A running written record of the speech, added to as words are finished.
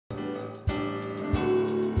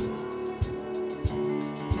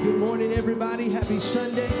Good morning, everybody. Happy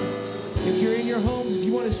Sunday. If you're in your homes, if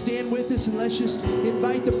you want to stand with us, and let's just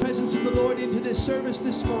invite the presence of the Lord into this service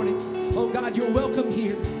this morning. Oh God, you're welcome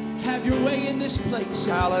here. Have your way in this place.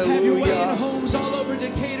 Hallelujah. Have your way in homes all over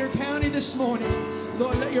Decatur County this morning.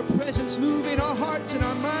 Lord, let your presence move in our hearts and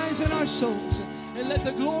our minds and our souls. And let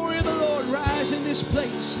the glory of the Lord rise in this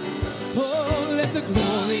place. Oh, let the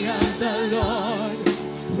glory of the Lord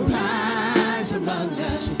rise among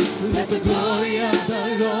us. Let the glory of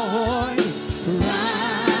the Lord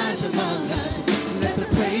rise among us. Let the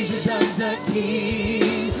praises of the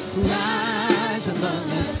King rise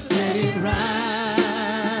among us. Let it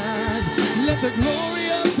rise. Let the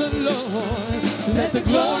glory of the Lord, let the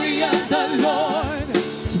glory of the Lord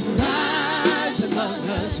rise among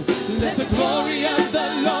us. Let the glory of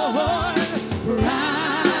the Lord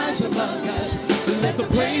rise among us. Let the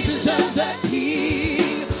praises of the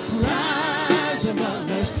King rise among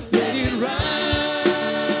us. Let it rise.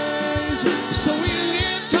 So we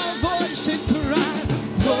lift our voice and cry,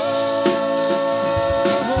 oh,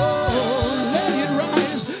 let it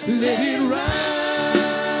rise, let it rise.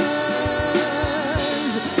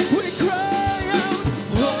 We cry out,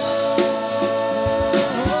 oh,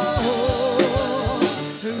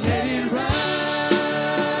 let it rise.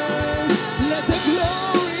 Let the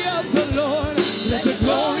glory of the Lord, let the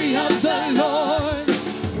glory of the Lord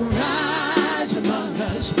rise among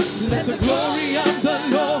us. Let the glory of the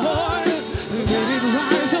Lord, let it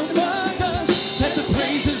rise among us. Let the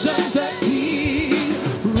praises of the King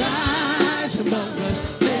rise among us.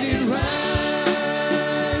 Let it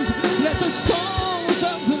rise. Let the songs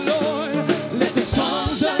of the Lord, let the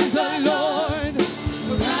songs of the Lord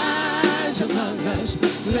rise among us.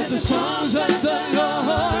 Let the songs of the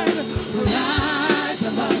Lord rise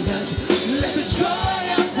among us. Let the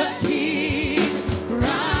joy of the King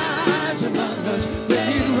rise among us. Let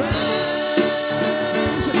it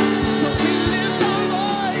rise. So we lift our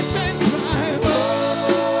voice and cry,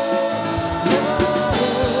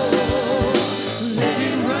 let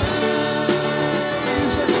it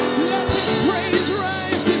rise. Let this praise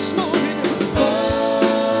rise this morning.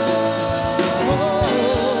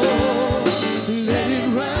 Let it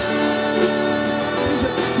rise.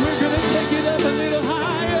 We're going to take it up a little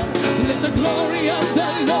higher. Let the glory of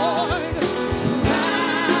the Lord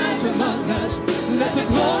rise among us. Let the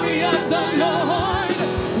glory of the Lord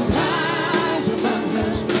rise among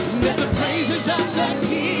us. Let the praises of the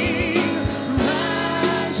King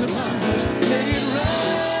rise among us. Let it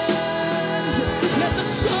rise. Let the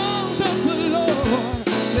songs of the Lord,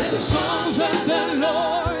 let the songs of the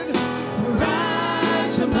Lord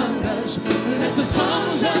rise among us. Let the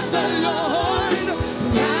songs of the Lord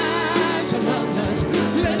rise among us.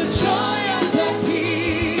 Let the joy of the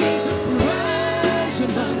King rise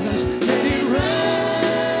among us. Let it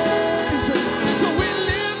rise. So we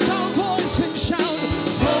lift our voice and shout,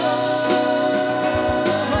 oh,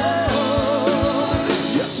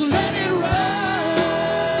 just let it rise.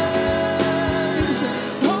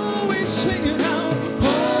 Oh, we sing it out,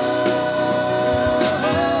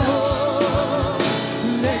 oh,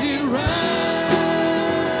 let it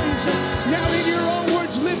rise. Now in your own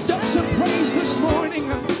words, lift up some praise this morning.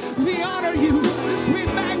 We honor you. We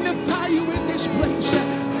magnify you in this place.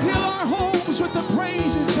 Fill our homes with the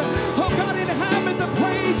praises. Oh God, inhabit the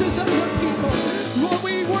praises of your people. Lord,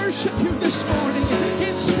 we worship you this morning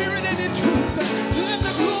in spirit and in truth. Let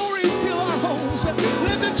the glory fill our homes. Let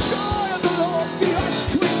the joy of the Lord be our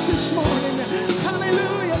strength this morning.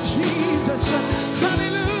 Hallelujah, Jesus.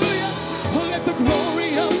 Hallelujah. Oh, let the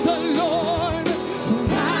glory of the Lord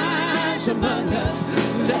rise among us.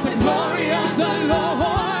 Let the glory of the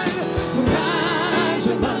Lord rise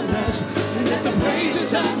among us. Let the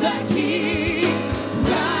praises of the King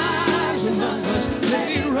rise among us. Let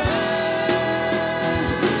it rise.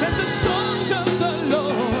 Let the songs of the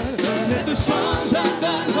Lord, let the songs of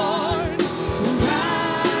the Lord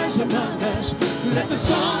rise among us. Let the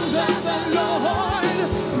songs of the Lord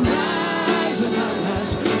rise among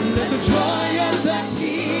us. Let the joy of the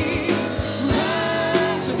King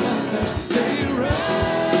rise among us. Let it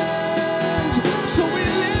rise. So we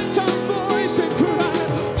lift our voice and cry,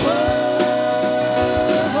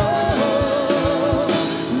 oh,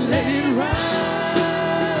 let it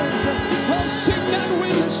rise. Oh, sing that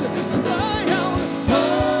with us. Cry out,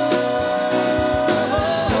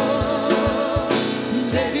 oh,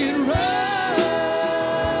 let it rise.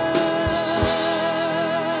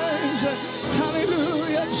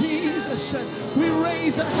 Hallelujah, Jesus. We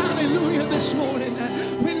raise a hallelujah this morning.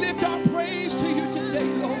 We lift our praise to you today,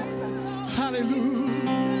 Lord. Hallelujah.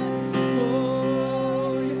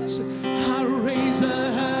 Oh, yes. I raise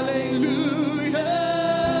a hallelujah.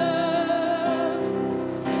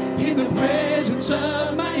 presence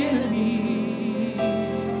of my enemies.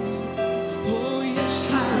 Oh yes,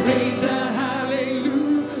 I raise a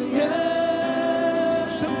hallelujah.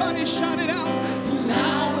 Somebody shout it out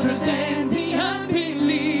louder than the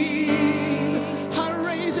unbelief. I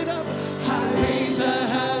raise it up. I raise a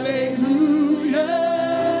hallelujah.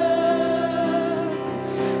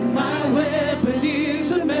 My weapon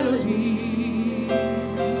is a melody.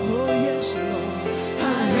 Oh yes, Lord.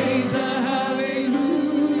 I raise a hallelujah.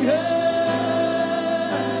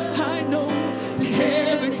 I know that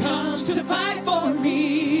heaven comes to fight for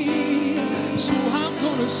me. So I'm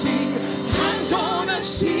gonna sing. I'm gonna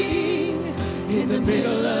sing in the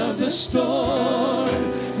middle of the storm.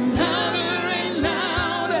 Louder and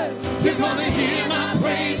louder, you're gonna hear my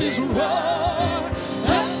praises roar.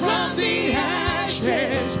 Up from the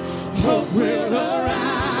ashes, hope will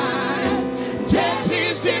arise. Death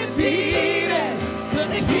is defeated, the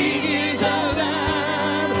King is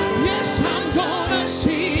alive. Yes, I'm gonna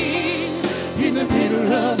sing in the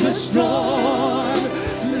middle of the storm.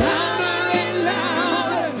 Louder and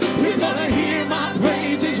louder, you're gonna hear my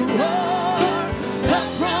praises roar. Up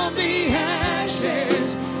from the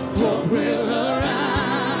ashes, hope will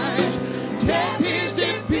arise. Death is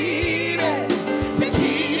defeated, the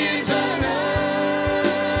King is alive.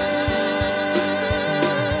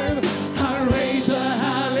 I raise a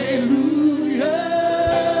hallelujah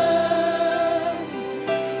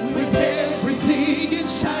with everything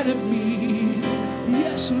inside of me.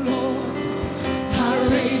 Yes, Lord. I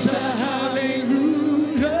raise a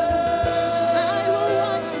hallelujah. I will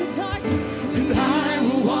watch the darkness flee. And I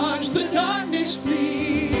will watch the darkness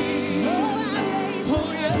flee.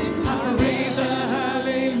 Oh yes, I raise a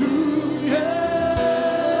hallelujah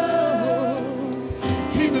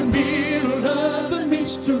in the middle of the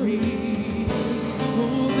mystery.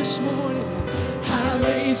 Oh, this morning I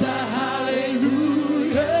raise a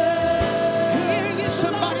hallelujah.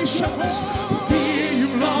 Somebody shout this. Fear you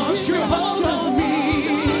lost your hold on me.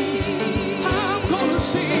 I'm gonna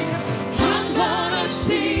sing. I'm gonna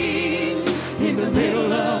sing in the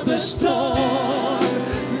middle of the storm.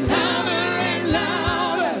 Louder and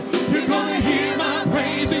louder, you're gonna hear my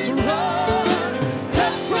praises roar.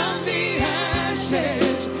 Up from the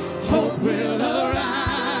ashes, hope will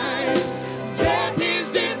arise. Death is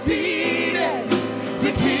defeated,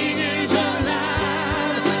 the King is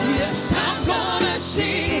alive. Yes, I'm gonna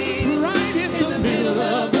sing right in the middle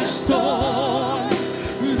of the storm.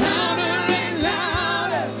 Louder and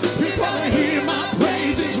louder, you're gonna hear my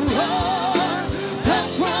praises roar. Up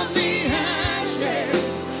from the ashes,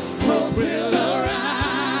 hope will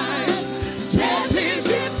arise. Death is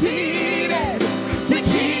defeated, the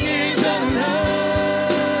King is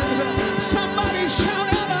alive. Somebody shout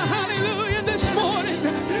out a hallelujah this morning.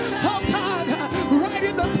 Oh God, right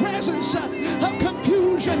in the presence of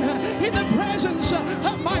confusion, in the presence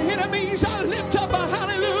of my enemies, I lift up a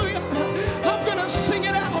hallelujah. I'm gonna sing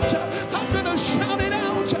it out. I'm gonna shout it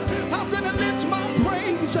out. I'm gonna lift my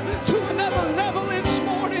praise to another level this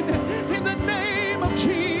morning in the name of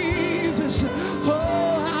Jesus. Oh,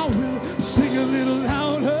 I will sing a little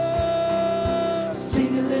louder.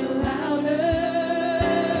 Sing a little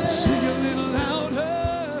louder. Sing a little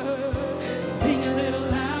louder. Sing a little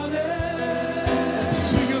louder.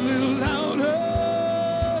 Sing a little louder.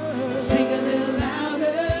 Sing a little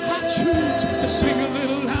louder. I choose to sing a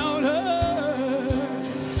little louder.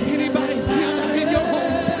 Anybody feel that in your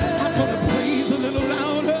homes? I'm gonna praise a little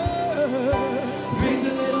louder. Praise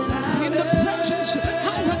a little louder. In the presence, I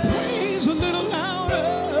will praise a little louder.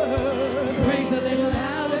 Praise a little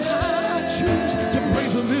louder. I choose to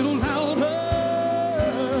praise a little louder.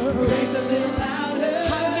 Praise a little louder.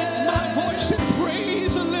 I lift my voice and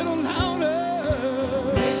praise a little louder.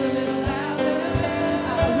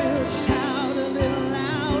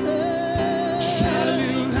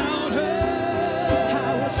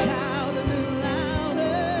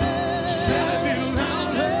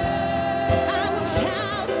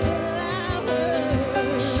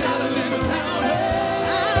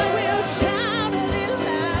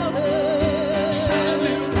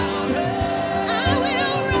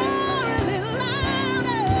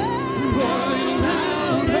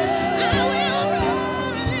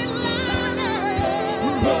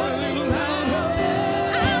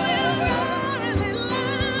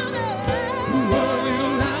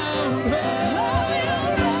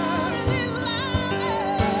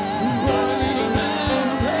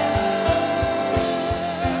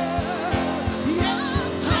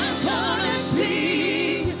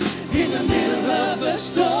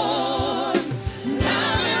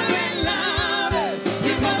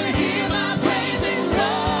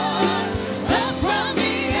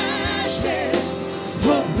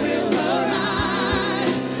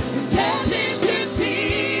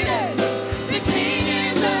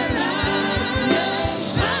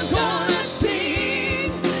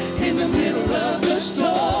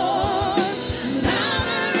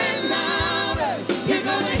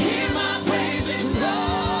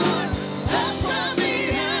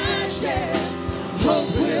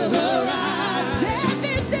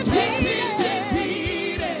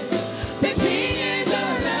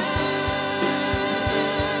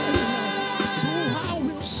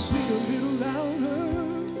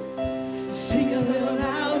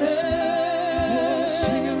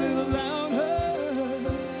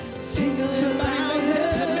 Somebody make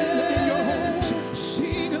that commitment in your homes.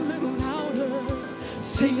 Sing a little louder.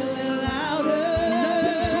 Sing a little louder.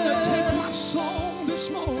 Nothing's gonna take my song this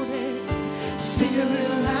morning. Sing a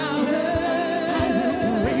little louder. I will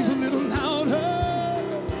praise a little louder.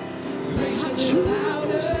 Praise I a little louder.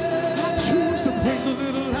 choose to praise a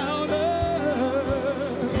little louder.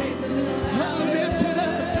 Praise a little louder. I'm lifted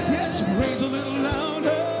up. Yes, praise a little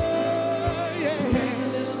louder. Yeah. Praise a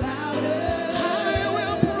little louder. I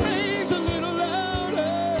will praise a little louder.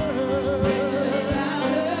 Praise a little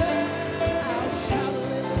louder. I'll shout a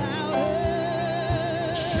little louder.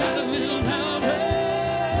 Shout a little louder.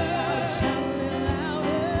 I'll shout a little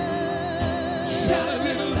louder. Shout a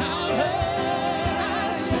little louder.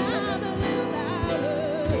 I'll shout a little louder.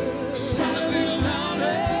 Shout a little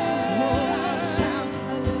louder. I'll shout a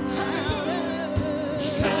little louder.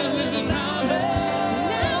 Shout a little louder.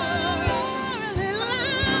 Now I'll roar a little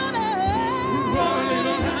louder. Roar a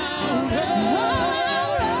little louder. Oh,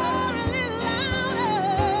 I'll roar a little louder.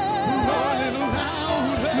 Roar a little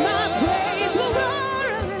louder. My praise will roar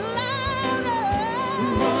a little louder.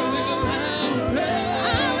 Roar a little louder.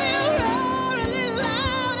 I will roar a little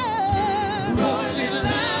louder. Roar a little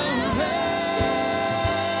louder.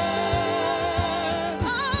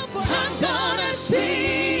 Oh, for I'm gonna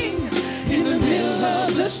sing in the middle of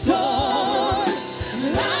the storm.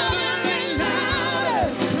 Louder and louder,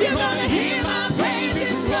 you're gonna hear my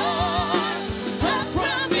praises roar. Up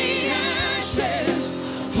from the ashes,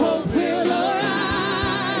 hope will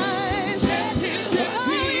arise. Death is Oh,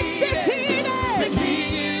 it's defeated. The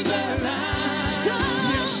King is alive. So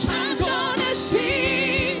I'm gonna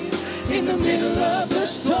sing in the middle of the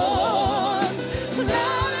storm.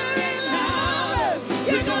 Louder and louder,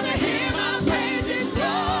 you're gonna hear my praises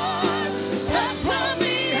roar. Up from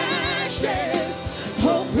the ashes,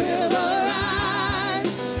 hope will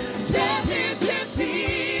arise. Death is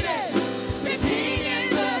defeated, the King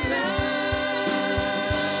is alive.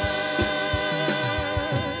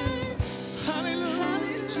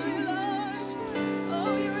 Hallelujah, Jesus.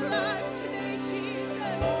 Oh, you're alive today,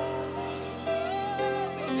 Jesus.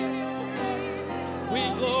 We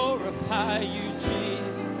glorify you,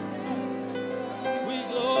 Jesus. We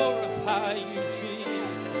glorify you,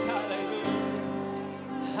 Jesus. Hallelujah.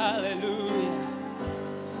 Hallelujah.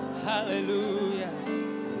 Hallelujah.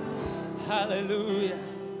 Hallelujah.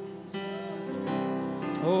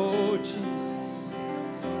 Oh, Jesus.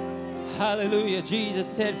 Hallelujah. Jesus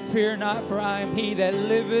said, "Fear not, for I am he that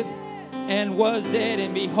liveth and was dead,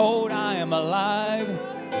 and behold, I am alive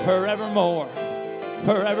forevermore."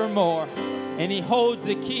 Forevermore. And he holds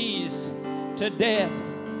the keys to death,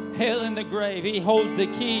 hell, and the grave. He holds the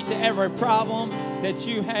key to every problem that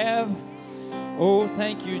you have. Oh,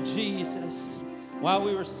 thank you, Jesus. While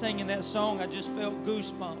we were singing that song, I just felt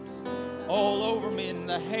goosebumps all over me, and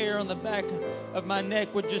the hair on the back of my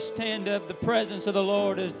neck would just stand up. The presence of the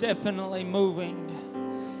Lord is definitely moving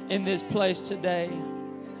in this place today.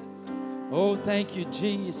 Oh, thank you,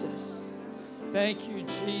 Jesus. Thank you,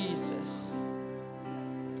 Jesus.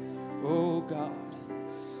 Oh, God.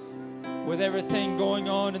 With everything going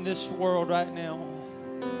on in this world right now,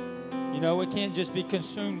 you know, we can't just be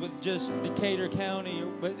consumed with just Decatur County,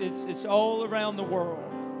 but it's all around the world.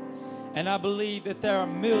 And I believe that there are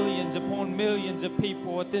millions upon millions of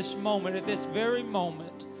people at this moment, at this very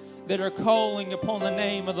moment, that are calling upon the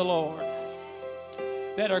name of the Lord,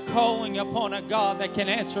 that are calling upon a God that can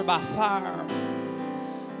answer by fire,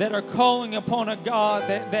 that are calling upon a God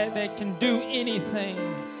that can do anything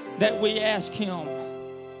that we ask Him.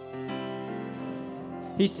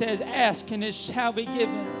 He says, "Ask and it shall be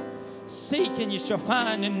given. Seek and you shall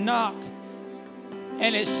find, and knock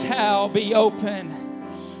and it shall be open."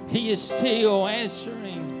 He is still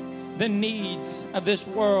answering the needs of this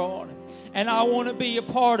world. And I want to be a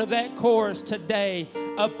part of that chorus today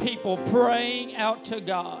of people praying out to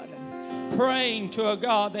God, praying to a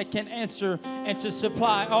God that can answer and to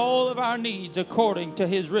supply all of our needs according to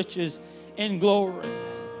His riches in glory.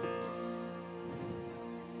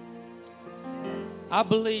 I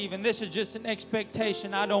believe, and this is just an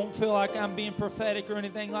expectation, I don't feel like I'm being prophetic or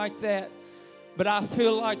anything like that, but I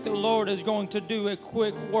feel like the Lord is going to do a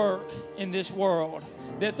quick work in this world,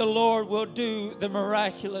 that the Lord will do the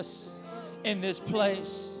miraculous in this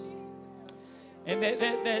place. And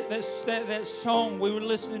that song, we were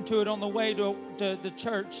listening to it on the way to the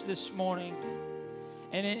church this morning.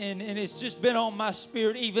 And it's just been on my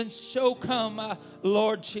spirit, even so come,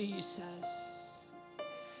 Lord Jesus.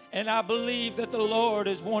 And I believe that the Lord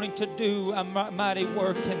is wanting to do a mighty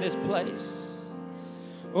work in this place.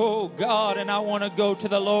 Oh God, and I want to go to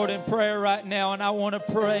the Lord in prayer right now, and I want to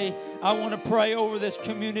pray. I want to pray over this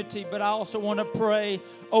community, but I also want to pray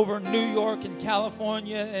over New York and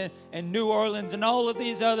California and New Orleans and all of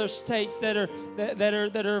these other states that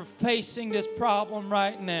are facing this problem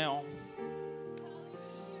right now.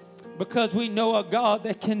 Because we know a God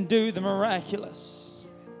that can do the miraculous.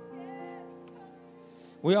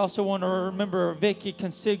 We also want to remember Vicky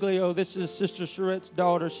Consiglio. This is Sister Charette's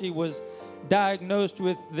daughter. She was diagnosed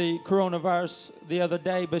with the coronavirus the other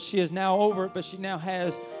day, but she is now over it, but she now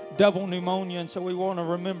has double pneumonia, and so we want to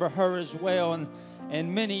remember her as well,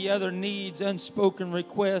 and many other needs, unspoken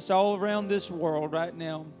requests all around this world right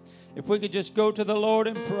now. If we could just go to the Lord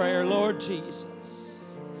in prayer. Lord Jesus,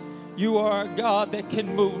 you are a God that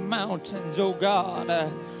can move mountains, oh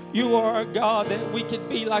God. You are a God that we could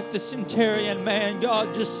be like the centurion man.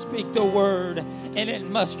 God, just speak the word and it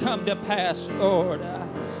must come to pass, Lord.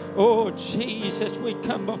 Oh, Jesus, we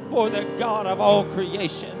come before the God of all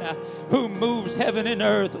creation who moves heaven and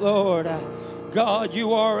earth, Lord. God,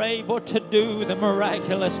 you are able to do the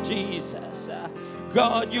miraculous, Jesus.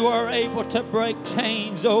 God, you are able to break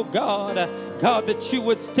chains, oh God. God, that you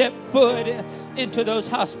would step foot into those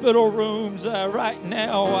hospital rooms right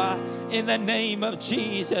now in the name of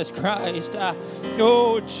Jesus Christ.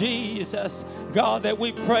 Oh, Jesus, God, that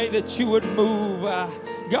we pray that you would move.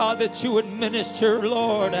 God, that you would minister,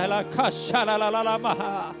 Lord. In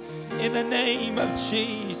the name of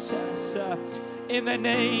Jesus. In the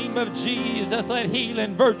name of Jesus, let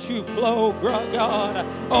healing virtue flow, God,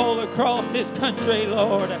 all across this country,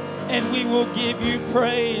 Lord. And we will give you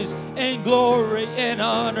praise and glory and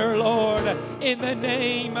honor, Lord, in the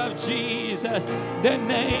name of Jesus, the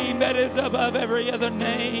name that is above every other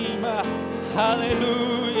name.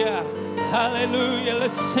 Hallelujah. Hallelujah.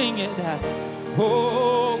 Let's sing it.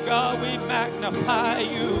 Oh, God, we magnify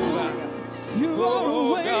you. You are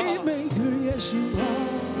a way God. maker, yes, you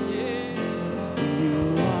are.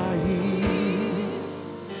 You are here,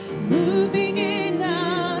 Moving in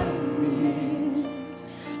our midst.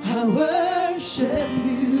 I worship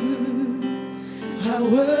you. I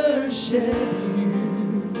worship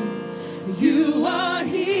you. You are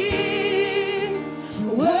here,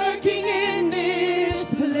 working in this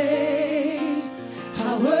place.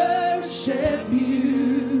 I worship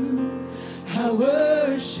you. I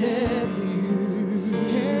worship you.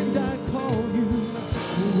 and I call you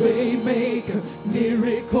Waymaker,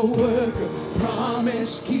 miracle worker,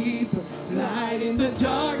 promise keeper, light in the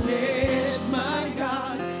darkness, my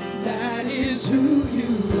God, that is who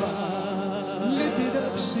you are. Lift it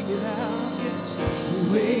up, sing it out, yes.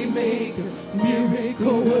 Waymaker,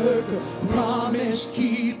 miracle worker, promise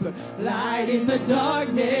keeper, light in the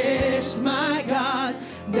darkness, my God,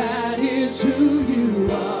 that is who you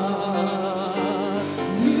are.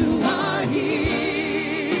 You are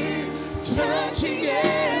here, touching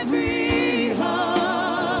every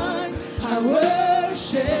heart. I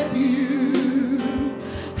worship you.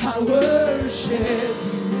 I worship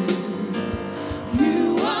you.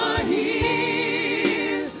 You are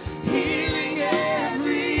here, healing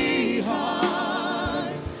every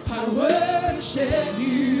heart. I worship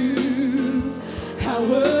you. I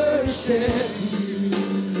worship you.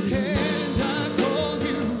 And I call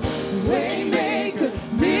you Waymaker,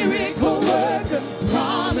 miracle worker,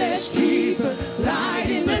 promise keeper, light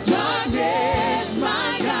in the darkness,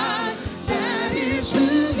 my God, that is who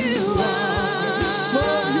you are.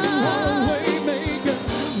 waymaker,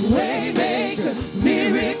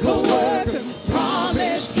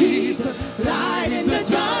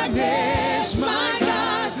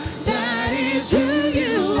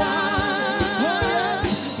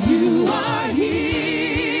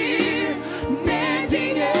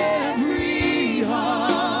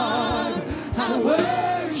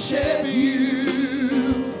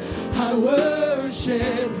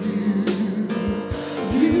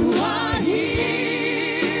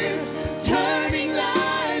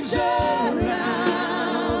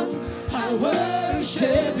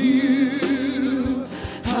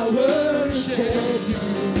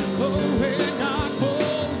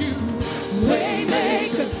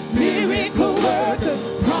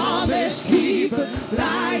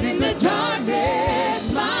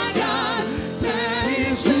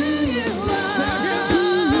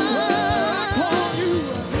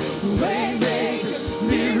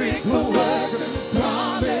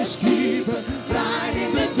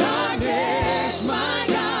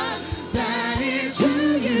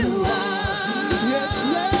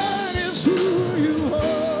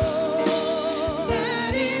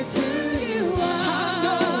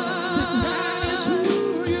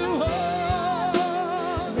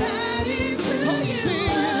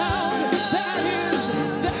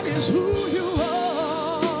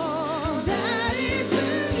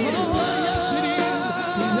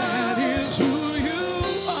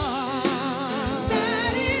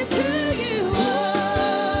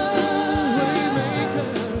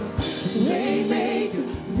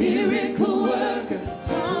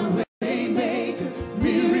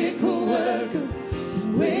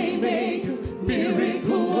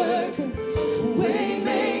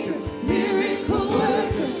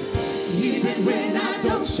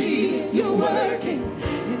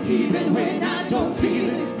 Even when I don't feel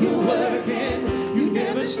it, you're working. You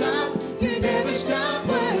never stop working. You never stop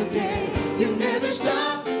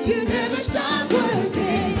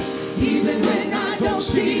working. Even when I don't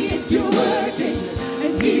see it, you're working.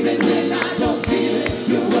 And even when I don't feel it,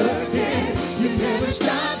 you're working. You never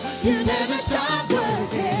stop working.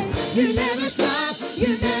 You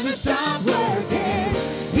never stop working.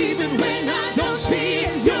 Even when I don't see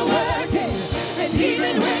it, you're working. And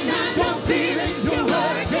even when I don't feel it, you're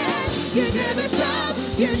working. You never stop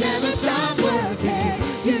working. You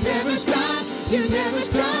never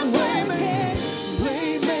stop working.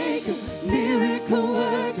 Waymaker, miracle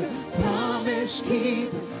worker, promise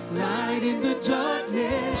keeper, light in the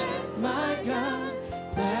darkness. My God,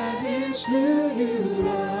 that is who you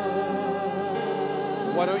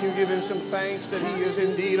are. Why don't you give him some thanks that he is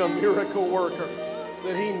indeed a miracle worker,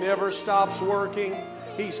 that he never stops working.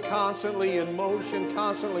 He's constantly in motion,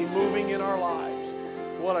 constantly moving in our lives.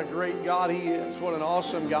 What a great God he is. What an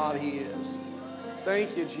awesome God he is.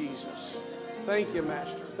 Thank you, Jesus. Thank you,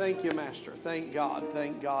 Master. Thank you, Master. Thank God.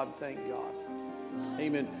 Thank God. Thank God.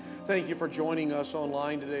 Amen. Thank you for joining us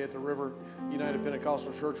online today at the River United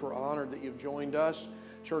Pentecostal Church. We're honored that you've joined us.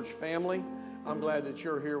 Church family, I'm glad that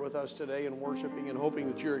you're here with us today and worshiping and hoping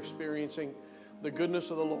that you're experiencing the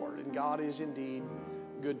goodness of the Lord. And God is indeed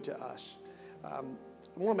good to us. I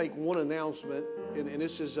want to make one announcement, and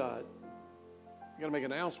this is, you got to make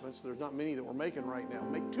announcements. There's not many that we're making right now.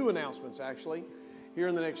 Make two announcements, actually. Here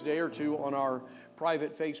in the next day or two on our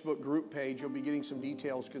private Facebook group page, you'll be getting some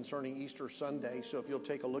details concerning Easter Sunday. So if you'll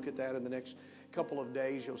take a look at that in the next couple of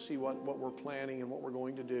days, you'll see what we're planning and what we're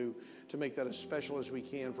going to do to make that as special as we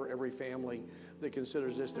can for every family that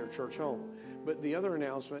considers this their church home. But the other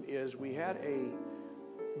announcement is we had a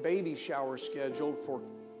baby shower scheduled for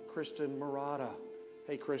Kristen Murata.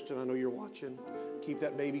 Hey, Kristen, I know you're watching. Keep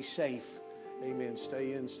that baby safe. Amen.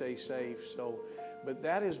 Stay in, stay safe. But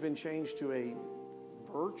that has been changed to a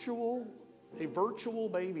virtual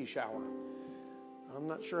baby shower. I'm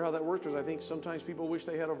not sure how that works because I think sometimes people wish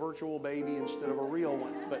they had a virtual baby instead of a real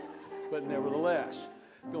one. But nevertheless,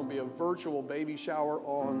 it's going to be a virtual baby shower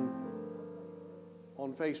on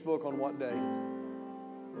Facebook on what day?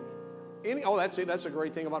 That's it. That's a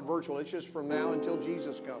great thing about virtual. It's just from now until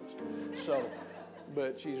Jesus comes.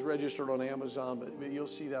 But she's registered on Amazon, but you'll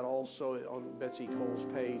see that also on Betsy Cole's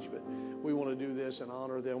page. But we want to do this and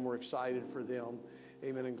honor them. We're excited for them.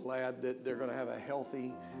 Amen. And glad that they're going to have a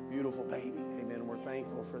healthy, beautiful baby. Amen. We're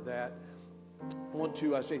thankful for that. I want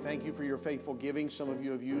to say thank you for your faithful giving. Some of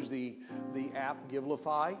you have used the app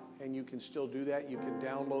Givelify, and you can still do that. You can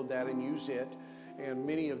download that and use it. And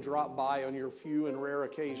many have dropped by on your few and rare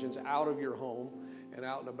occasions out of your home and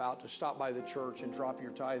out and about to stop by the church and drop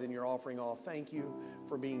your tithe and your offering off. Thank you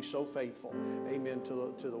for being so faithful, amen,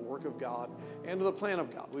 to the work of God and to the plan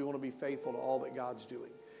of God. We want to be faithful to all that God's doing.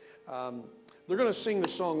 They're going to sing the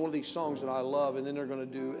song, one of these songs that I love, and then they're going to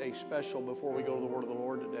do a special before we go to the Word of the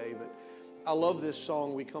Lord today. But I love this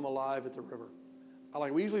song, We Come Alive at the River.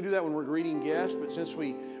 We usually do that when we're greeting guests, but since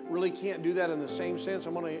we really can't do that in the same sense,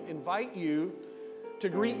 I'm going to invite you to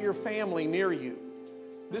greet your family near you.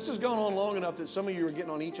 This has gone on long enough that some of you are getting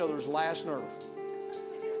on each other's last nerve.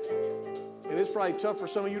 And it's probably tough for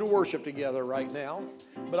some of you to worship together right now.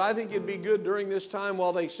 But I think it'd be good during this time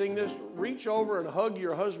while they sing this, reach over and hug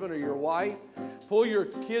your husband or your wife. Pull your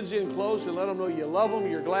kids in close and let them know you love them.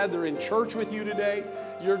 You're glad they're in church with you today.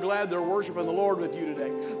 You're glad they're worshiping the Lord with you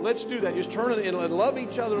today. Let's do that. Just turn it in and love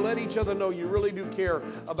each other. Let each other know you really do care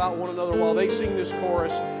about one another while they sing this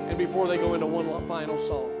chorus and before they go into one final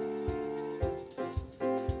song.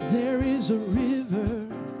 There is a river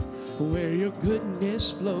where your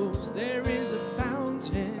goodness flows. There is a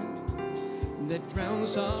fountain that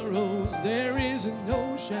drowns sorrows. There is an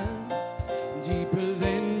ocean deeper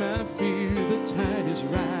than my fear. The tide is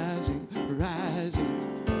rising,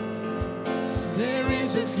 rising. There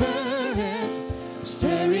is a current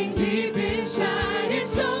stirring deep inside.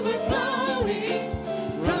 It's overflowing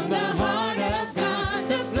from the heart of God.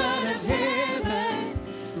 The flood of heaven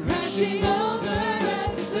rushing over us.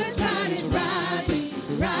 The tide is rising,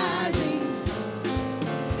 rising.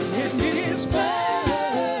 And it is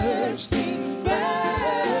bursting,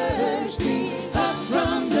 bursting up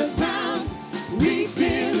from the ground. We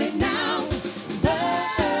feel it now.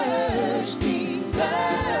 Bursting,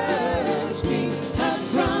 bursting up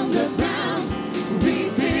from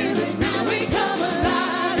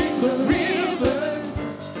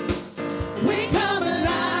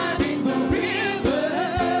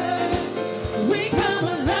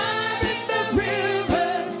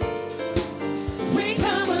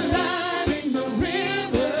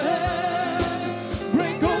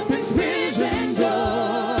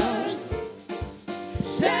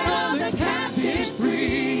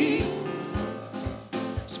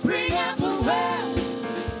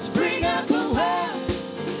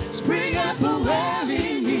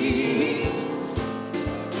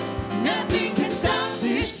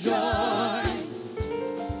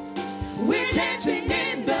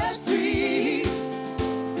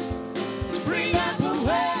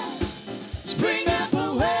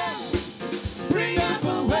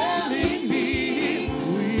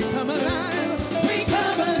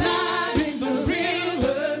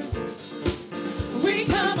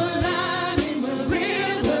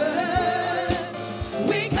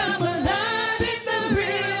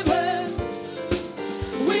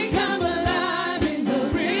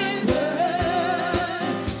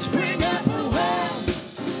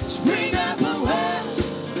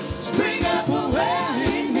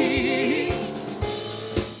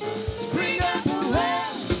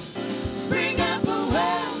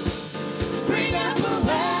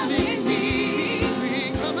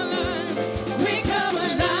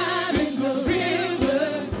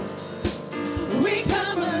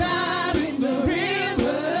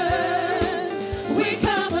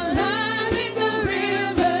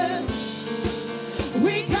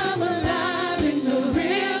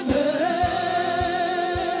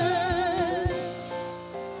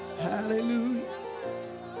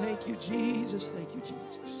Jesus. Thank you,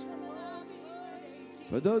 Jesus.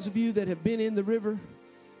 For those of you that have been in the river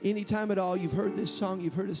anytime at all, you've heard this song.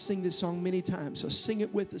 You've heard us sing this song many times. So sing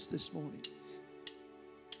it with us this morning.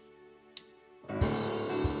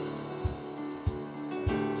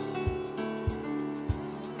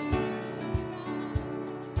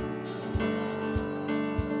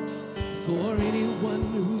 For anyone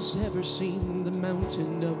who's ever seen the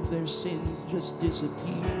mountain of their sins just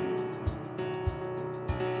disappear.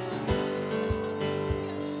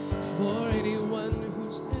 For anyone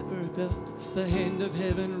who's ever felt the hand of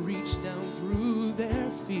heaven reach down through their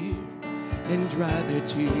fear and dry their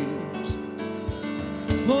tears.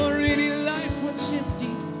 For any life once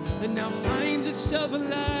empty that now finds itself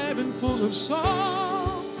alive and full of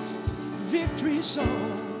songs, victory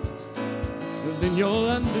songs, then you'll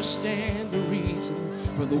understand the reason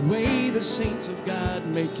for the way the saints of God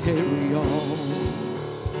may carry on.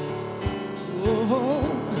 Oh,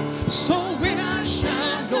 so when I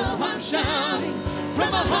shout, no, I'm shouting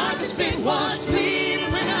from a heart that's been washed clean.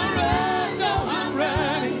 When I run, no, I'm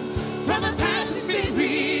running from a past that's been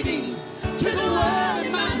reading. To the world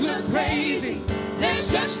it might look crazy, there's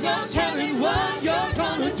just no telling what you're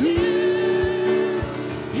gonna do.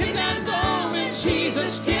 In that moment,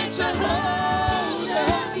 Jesus gets a hold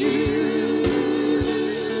of you.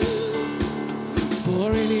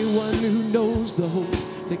 For anyone who knows the hope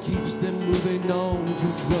that keeps them moving on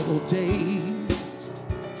through troubled days.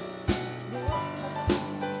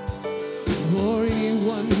 For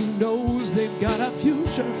anyone who knows they've got a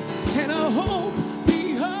future and a hope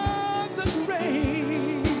beyond the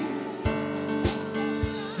grave.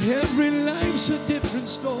 Every life's a different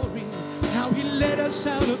story, how he led us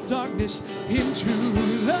out of darkness into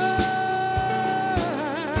light.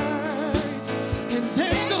 And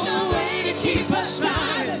there's no way to keep us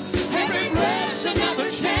silent. Every breath's another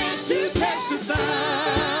chance to testify.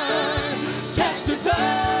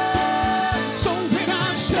 Testify. So when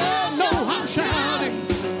I shout, no, I'm shouting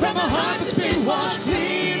from a heart that's been washed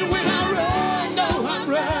clean. When I run, no, I'm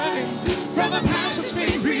running from a past that's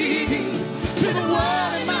been reading. To the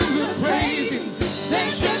world it might look crazy,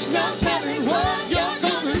 there's just no telling what you're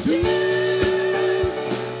gonna do.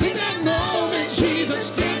 In that moment, Jesus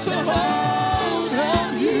gets a hold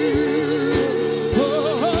of you. Oh,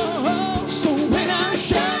 oh, oh. So when I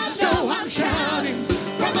shout, no, I'm shouting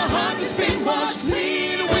from a heart that's been washed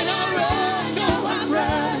clean. When I run, no, I'm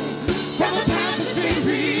running from a past that's been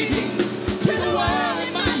reading. To the world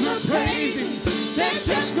it might look crazy, there's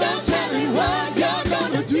just no telling what you're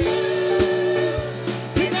gonna do.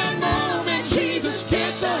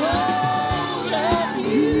 Gets a hold of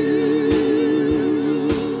you.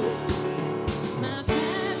 My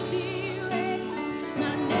past he erased,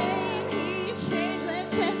 my name he changed,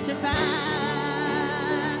 let's testify.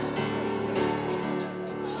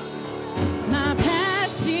 My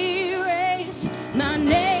past he erased, my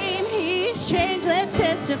name he changed, let's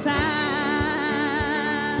testify.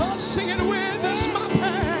 Oh, sing it with us, my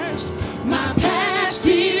past. My past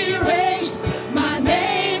he erased, my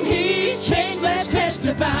name he changed, let's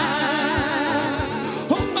testify.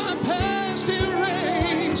 Oh, my past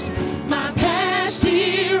erased. My past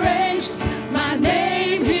he erased, my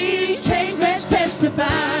name he changed, let's testify.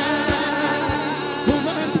 Oh,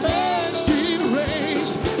 my past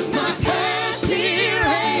erased. My past he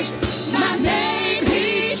erased, my name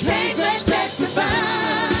he changed, let's testify.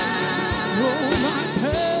 Oh, my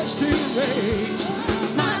past erased.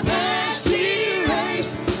 My past he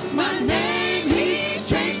erased, my name he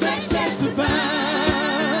changed, let's testify.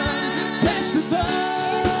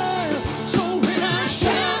 So when I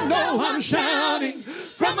shout, no, I'm shouting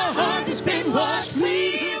from a heart that's been washed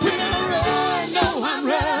clean. When I run, no, I'm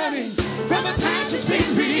running from a past that's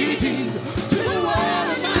been redeemed. To the world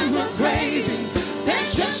it might look crazy,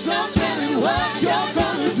 there's just no telling what you're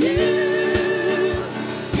gonna do.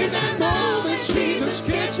 In that moment, Jesus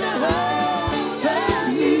gets a hold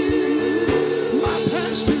of you. My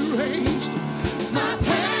past erased. My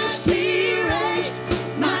past he erased,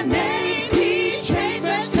 my name he changed,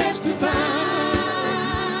 let's testify.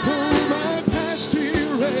 Oh, my past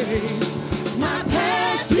erased. My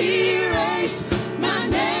past he erased, my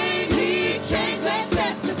name he changed, let's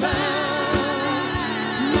testify.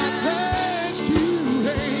 My past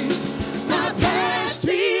erased. My past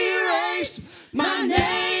he erased, my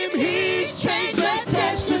name he's changed, let's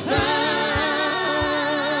testify.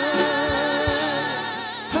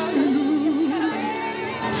 Hallelujah.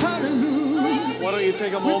 Hallelujah. Why don't you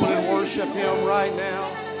take a moment and worship him right now?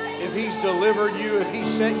 If he's delivered you, if he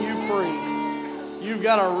set you free, you've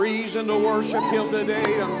got a reason to worship him today,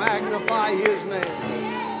 to magnify his name.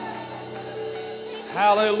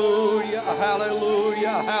 Hallelujah, hallelujah,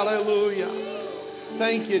 hallelujah.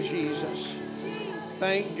 Thank you, Jesus.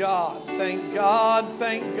 Thank God, thank God,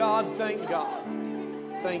 thank God, thank God.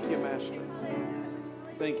 Thank you, Master.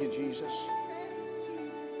 Thank you, Jesus.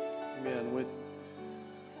 Amen.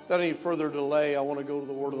 Without any further delay, I want to go to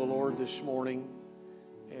the word of the Lord this morning.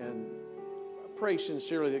 And I pray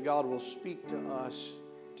sincerely that God will speak to us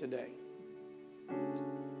today.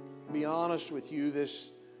 To be honest with you,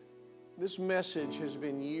 this message has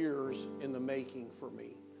been years in the making for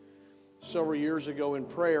me. Several years ago in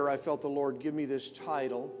prayer, I felt the Lord give me this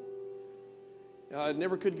title. I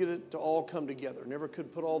never could get it to all come together, never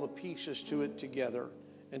could put all the pieces to it together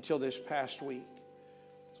until this past week.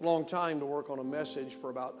 It's a long time to work on a message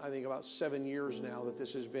for about 7 years now that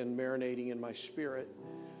this has been marinating in my spirit.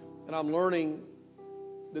 And I'm learning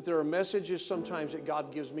that there are messages sometimes that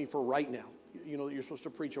God gives me for right now. You know that you're supposed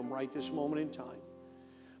to preach them right this moment in time.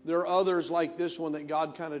 There are others like this one that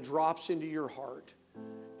God kind of drops into your heart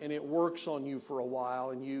and it works on you for a while,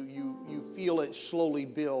 and you feel it slowly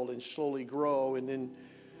build and slowly grow. And then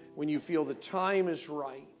when you feel the time is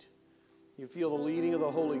right, you feel the leading of the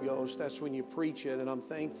Holy Ghost, that's when you preach it. And I'm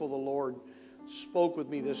thankful the Lord spoke with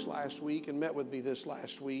me this last week and met with me this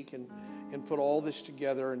last week and put all this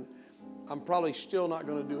together. And I'm probably still not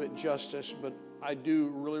going to do it justice, but I do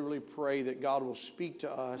really, really pray that God will speak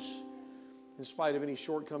to us in spite of any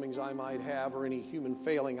shortcomings I might have or any human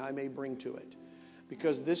failing I may bring to it.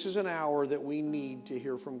 Because this is an hour that we need to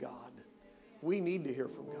hear from God. We need to hear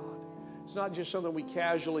from God. It's not just something we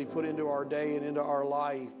casually put into our day and into our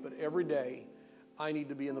life, but every day I need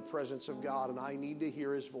to be in the presence of God and I need to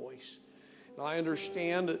hear His voice. And I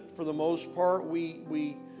understand that for the most part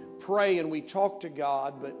we pray and we talk to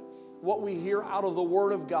God, but what we hear out of the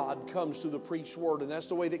Word of God comes through the preached Word, and that's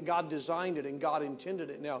the way that God designed it and God intended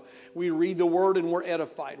it. Now, we read the Word and we're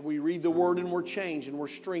edified. We read the Word and we're changed and we're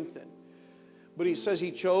strengthened. But He says He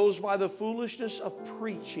chose by the foolishness of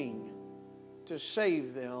preaching to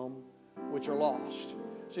save them which are lost.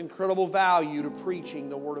 It's incredible value to preaching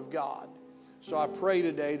the Word of God. So I pray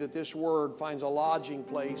today that this Word finds a lodging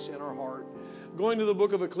place in our heart. Going to the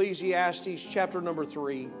book of Ecclesiastes, chapter number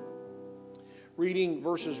 3, reading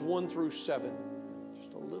verses 1 through 7.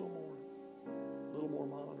 Just a little more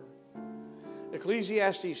monitor.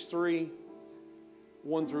 Ecclesiastes 3,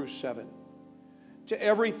 1 through 7. To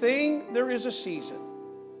everything there is a season,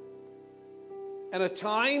 and a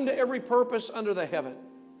time to every purpose under the heaven.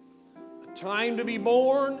 A time to be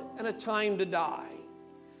born and a time to die.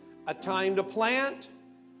 A time to plant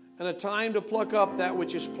and a time to pluck up that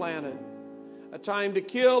which is planted. A time to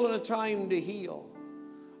kill and a time to heal.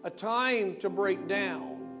 A time to break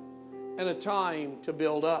down and a time to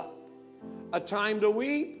build up. A time to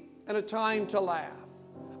weep and a time to laugh.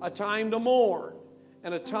 A time to mourn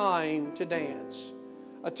and a time to dance.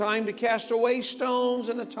 A time to cast away stones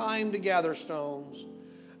and a time to gather stones.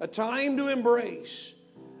 A time to embrace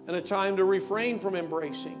and a time to refrain from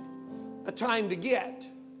embracing. A time to get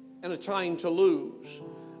and a time to lose.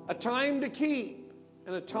 A time to keep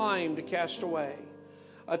and a time to cast away.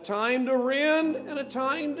 A time to rend and a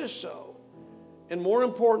time to sow. And more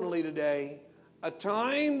importantly today, a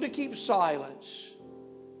time to keep silence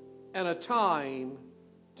and a time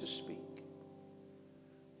to speak.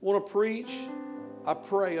 Want to preach? I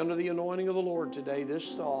pray under the anointing of the Lord today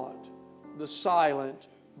this thought: the silent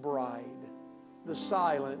bride. The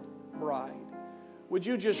silent bride. Would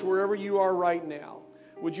you just, wherever you are right now,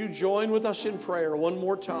 would you join with us in prayer one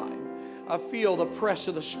more time? I feel the press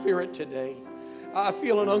of the Spirit today. I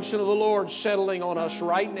feel an unction of the Lord settling on us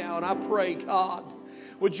right now. And I pray, God,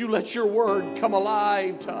 would you let your word come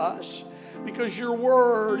alive to us? Because your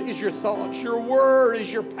word is your thoughts. Your word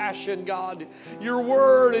is your passion, God. Your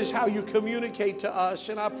word is how you communicate to us.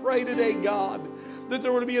 And I pray today, God, that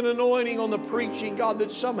there would be an anointing on the preaching, God,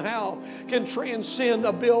 that somehow can transcend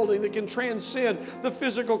a building, that can transcend the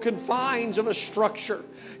physical confines of a structure,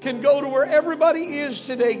 can go to where everybody is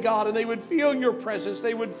today, God, and they would feel your presence.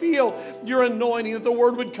 They would feel your anointing, that the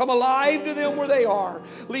word would come alive to them where they are.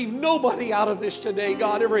 Leave nobody out of this today,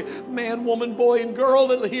 God. Every man, woman, boy, and girl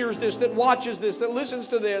that hears this, that watches this, that listens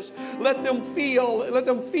to this, let them feel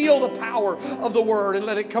the power of the word and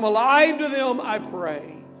let it come alive to them, I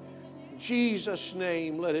pray. In Jesus'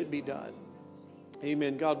 name, let it be done.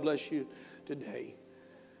 Amen. God bless you today.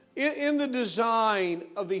 In the design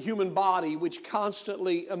of the human body, which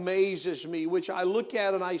constantly amazes me, which I look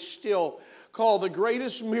at and I still call the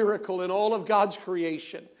greatest miracle in all of God's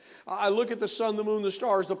creation, I look at the sun, the moon, the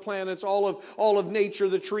stars, the planets, all of nature,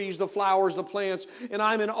 the trees, the flowers, the plants, and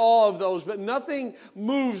I'm in awe of those. But nothing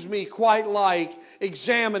moves me quite like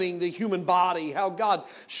examining the human body, how God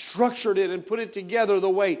structured it and put it together the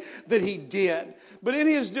way that He did. But in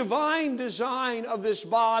His divine design of this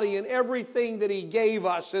body and everything that He gave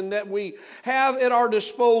us and that we have at our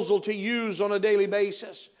disposal to use on a daily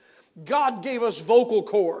basis, God gave us vocal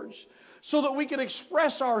cords so that we can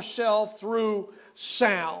express ourselves through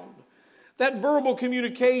sound. That verbal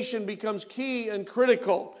communication becomes key and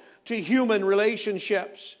critical to human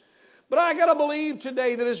relationships. But I got to believe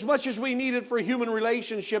today that as much as we need it for human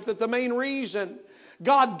relationship, that the main reason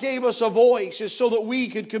God gave us a voice is so that we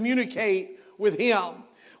could communicate with Him.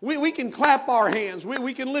 We can clap our hands.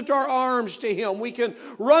 We can lift our arms to Him. We can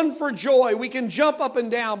run for joy. We can jump up and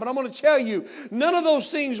down. But I'm going to tell you, none of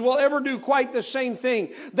those things will ever do quite the same thing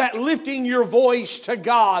that lifting your voice to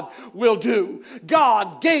God will do.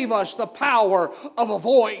 God gave us the power of a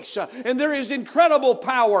voice. And there is incredible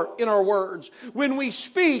power in our words. When we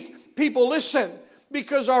speak, people listen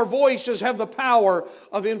because our voices have the power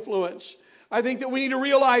of influence. I think that we need to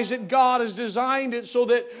realize that God has designed it so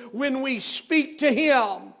that when we speak to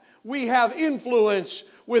Him, we have influence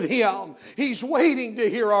with Him. He's waiting to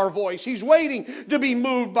hear our voice. He's waiting to be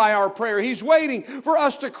moved by our prayer. He's waiting for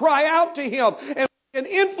us to cry out to Him and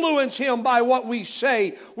influence Him by what we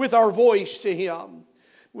say with our voice to Him.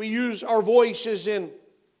 We use our voices in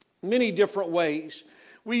many different ways.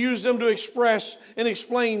 We use them to express and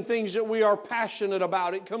explain things that we are passionate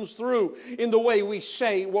about. It comes through in the way we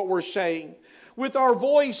say what we're saying. With our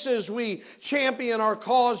voices, we champion our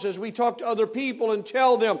causes. We talk to other people and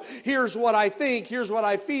tell them, here's what I think, here's what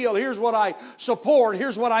I feel, here's what I support,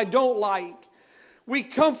 here's what I don't like. We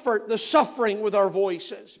comfort the suffering with our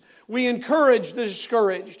voices. We encourage the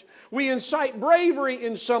discouraged. We incite bravery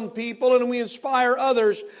in some people and we inspire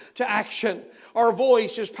others to action. Our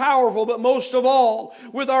voice is powerful, but most of all,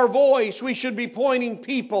 with our voice, we should be pointing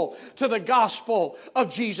people to the gospel of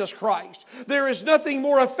Jesus Christ. There is nothing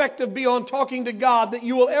more effective beyond talking to God that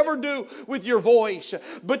you will ever do with your voice,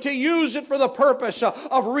 but to use it for the purpose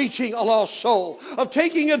of reaching a lost soul, of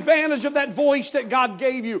taking advantage of that voice that God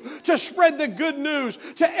gave you to spread the good news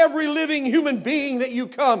to every living human being that you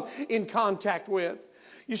come in contact with.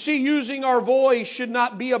 You see, using our voice should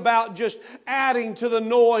not be about just adding to the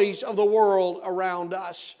noise of the world around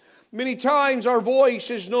us. Many times our voice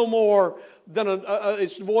is no more than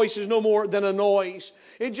a noise.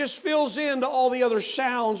 It just fills in to all the other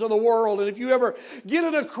sounds of the world. And if you ever get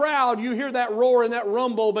in a crowd, you hear that roar and that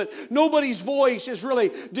rumble, but nobody's voice is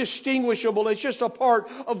really distinguishable. It's just a part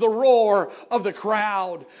of the roar of the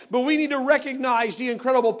crowd. But we need to recognize the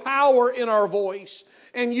incredible power in our voice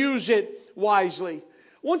and use it wisely.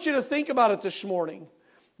 I want you to think about it this morning.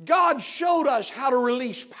 God showed us how to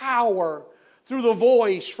release power through the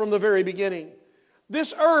voice from the very beginning.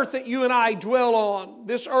 This earth that you and I dwell on,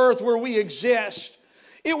 this earth where we exist,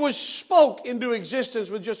 it was spoke into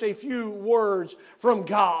existence with just a few words from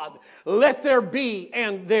God. Let there be,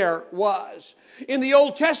 and there was. In the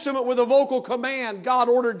Old Testament, with a vocal command, God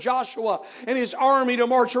ordered Joshua and his army to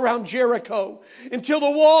march around Jericho until the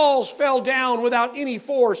walls fell down without any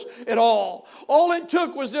force at all. All it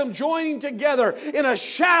took was them joining together in a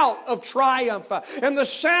shout of triumph, and the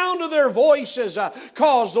sound of their voices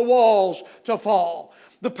caused the walls to fall.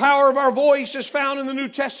 The power of our voice is found in the New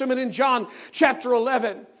Testament in John chapter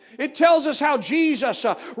 11. It tells us how Jesus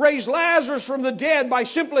raised Lazarus from the dead by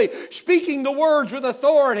simply speaking the words with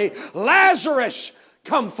authority. Lazarus,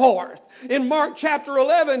 come forth. In Mark chapter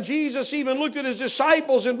 11, Jesus even looked at His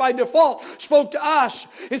disciples and by default spoke to us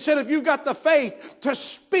and said, if you've got the faith to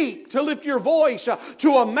speak, to lift your voice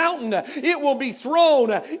to a mountain, it will be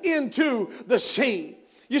thrown into the sea.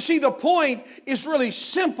 You see, the point is really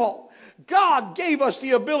simple. God gave us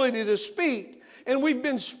the ability to speak. And we've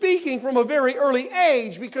been speaking from a very early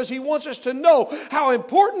age because He wants us to know how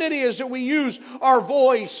important it is that we use our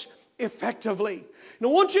voice effectively. And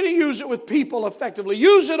I want you to use it with people effectively.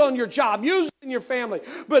 Use it on your job. Use it in your family.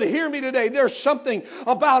 But hear me today. There's something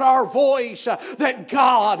about our voice that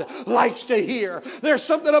God likes to hear. There's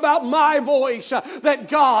something about my voice that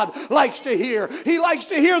God likes to hear. He likes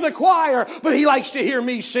to hear the choir, but He likes to hear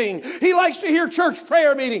me sing. He likes to hear church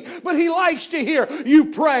prayer meeting, but He likes to hear you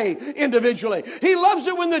pray individually. He loves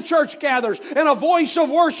it when the church gathers and a voice of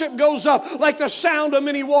worship goes up like the sound of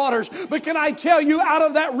many waters. But can I tell you, out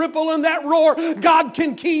of that ripple and that roar, God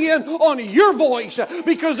can key in on your voice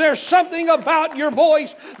because there's something about your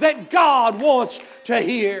voice that God wants to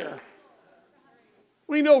hear.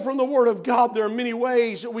 We know from the Word of God there are many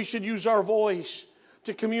ways that we should use our voice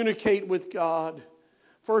to communicate with God.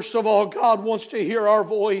 First of all, God wants to hear our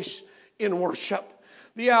voice in worship.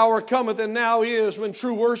 The hour cometh and now is when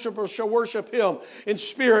true worshipers shall worship Him in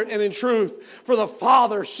spirit and in truth. For the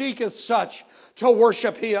Father seeketh such to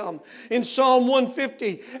worship Him. In Psalm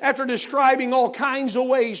 150, after describing all kinds of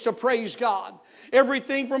ways to praise God,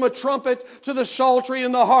 everything from a trumpet to the psaltery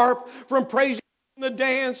and the harp, from praising the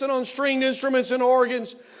dance and on stringed instruments and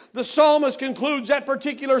organs, the psalmist concludes that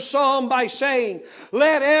particular psalm by saying,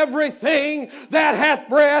 let everything that hath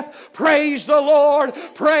breath praise the Lord.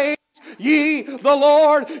 Praise ye the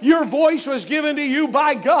Lord. Your voice was given to you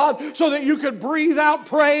by God so that you could breathe out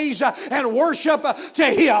praise and worship to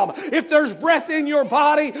Him. If there's breath in your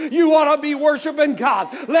body, you ought to be worshiping God.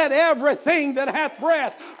 Let everything that hath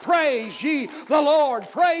breath praise ye the Lord.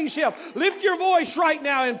 Praise Him. Lift your voice right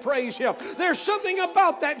now and praise Him. There's something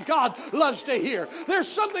about that God loves to hear. There's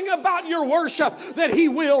something about your worship that He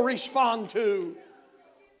will respond to.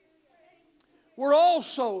 We're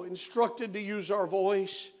also instructed to use our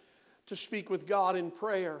voice to speak with God in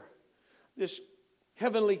prayer. This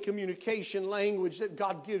heavenly communication language that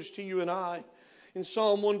God gives to you and I. In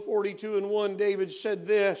Psalm 142 and 1, David said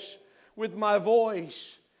this, with my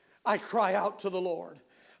voice I cry out to the Lord.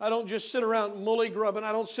 I don't just sit around mully-grubbing.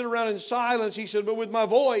 I don't sit around in silence, he said, but with my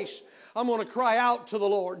voice I'm going to cry out to the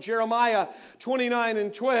Lord. Jeremiah 29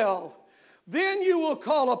 and 12. Then you will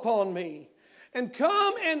call upon me and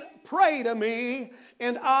come and pray to me,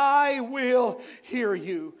 and I will hear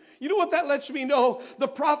you. You know what that lets me know? The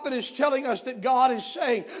prophet is telling us that God is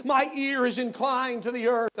saying, my ear is inclined to the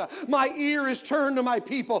earth. My ear is turned to my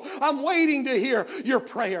people. I'm waiting to hear your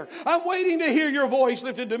prayer. I'm waiting to hear your voice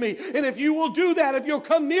lifted to me. And if you will do that, if you'll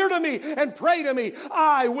come near to me and pray to me,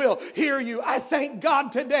 I will hear you. I thank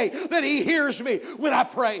God today that He hears me when I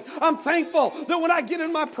pray. I'm thankful that when I get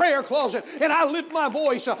in my prayer closet and I lift my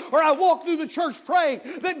voice or I walk through the church praying,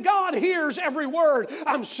 that God hears every word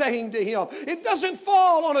I'm saying to Him. It doesn't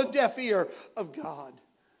fall on a deaf ear of God.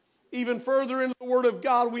 Even further into the Word of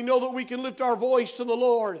God, we know that we can lift our voice to the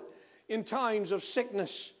Lord in times of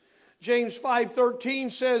sickness. James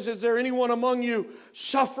 5:13 says, is there anyone among you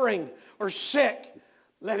suffering or sick?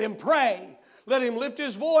 Let him pray. Let him lift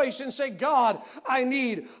his voice and say, God, I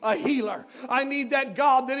need a healer. I need that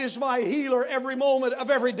God that is my healer every moment of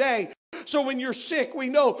every day. So when you're sick, we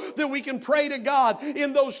know that we can pray to God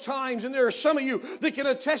in those times. And there are some of you that can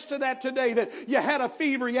attest to that today, that you had a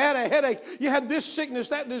fever, you had a headache, you had this sickness,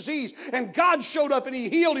 that disease, and God showed up and He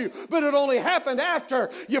healed you. But it only happened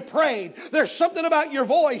after you prayed. There's something about your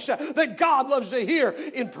voice that God loves to hear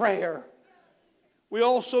in prayer. We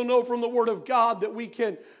also know from the Word of God that we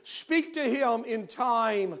can speak to Him in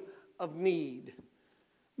time of need.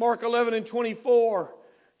 Mark 11 and 24.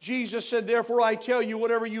 Jesus said, therefore I tell you,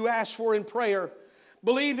 whatever you ask for in prayer,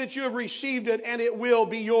 believe that you have received it and it will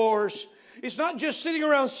be yours. It's not just sitting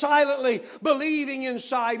around silently believing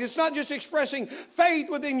inside. It's not just expressing faith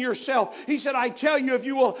within yourself. He said, I tell you, if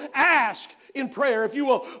you will ask in prayer, if you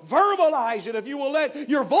will verbalize it, if you will let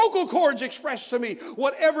your vocal cords express to me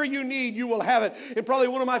whatever you need, you will have it. And probably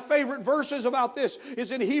one of my favorite verses about this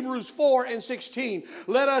is in Hebrews 4 and 16.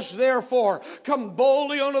 Let us therefore come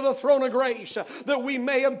boldly unto the throne of grace, that we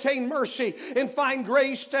may obtain mercy and find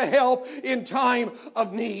grace to help in time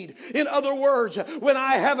of need. In other words, when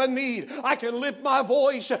I have a need, I can lift my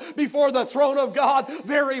voice before the throne of God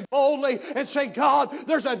very boldly and say, God,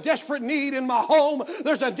 there's a desperate need in my home.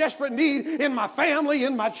 There's a desperate need in my family,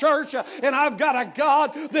 in my church, and I've got a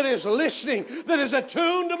God that is listening, that is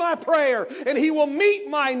attuned to my prayer, and He will meet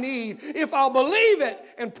my need if I'll believe it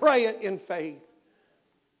and pray it in faith.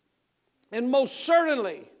 And most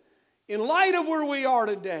certainly, in light of where we are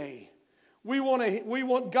today, we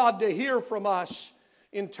want God to hear from us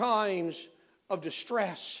in times of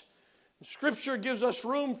distress. And Scripture gives us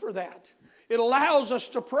room for that. It allows us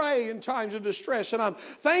to pray in times of distress, and I'm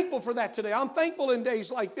thankful for that today. I'm thankful in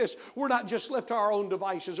days like this, we're not just left to our own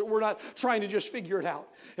devices, or we're not trying to just figure it out.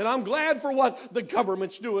 And I'm glad for what the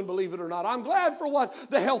government's doing, believe it or not. I'm glad for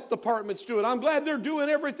what the health department's doing. I'm glad they're doing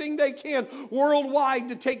everything they can worldwide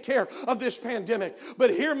to take care of this pandemic. But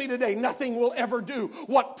hear me today, nothing will ever do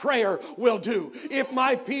what prayer will do. If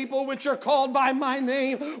my people which are called by my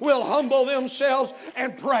name will humble themselves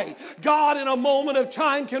and pray, God in a moment of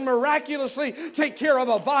time can miraculously take care of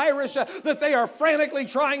a virus that they are frantically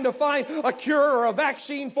trying to find a cure or a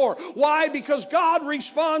vaccine for. Why? Because God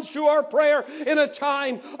responds to our prayer in a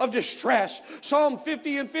time of distress. Psalm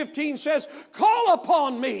 50 and 15 says, call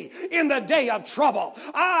upon me in the day of trouble.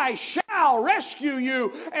 I shall rescue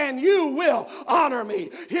you and you will honor me.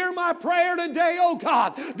 Hear my prayer today, oh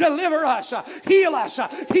God. Deliver us, heal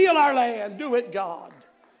our land. Do it, God.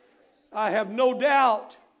 I have no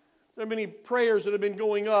doubt There are many prayers that have been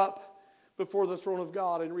going up before the throne of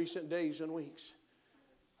God in recent days and weeks.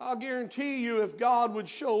 I'll guarantee you, if God would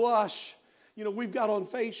show us, we've got on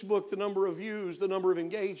Facebook the number of views, the number of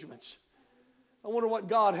engagements. I wonder what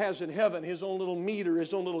God has in heaven, His own little meter,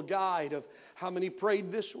 His own little guide of how many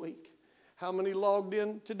prayed this week, how many logged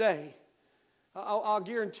in today. I'll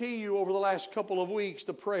guarantee you, over the last couple of weeks,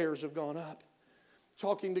 the prayers have gone up.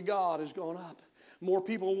 Talking to God has gone up. More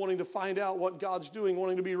people wanting to find out what God's doing,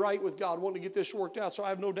 wanting to be right with God, wanting to get this worked out. So I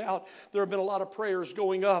have no doubt there have been a lot of prayers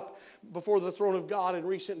going up before the throne of God in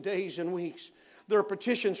recent days and weeks. There are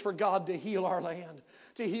petitions for God to heal our land,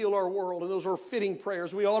 to heal our world, and those are fitting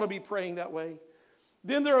prayers. We ought to be praying that way.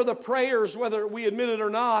 Then there are the prayers, whether we admit it or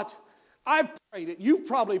not. I've prayed it. You've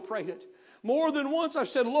probably prayed it. More than once I've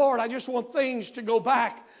said, Lord, I just want things to go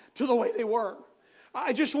back to the way they were.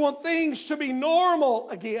 I just want things to be normal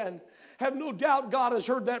again. Have no doubt God has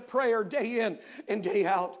heard that prayer day in and day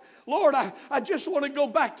out. Lord, I just want to go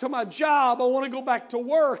back to my job. I want to go back to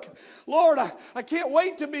work. Lord, I can't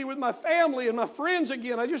wait to be with my family and my friends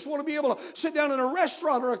again. I just want to be able to sit down in a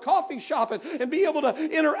restaurant or a coffee shop and be able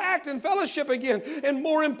to interact and fellowship again. And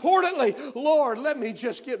more importantly, Lord, let me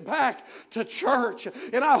just get back to church.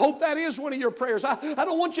 And I hope that is one of your prayers. I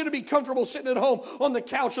don't want you to be comfortable sitting at home on the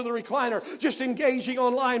couch or the recliner just engaging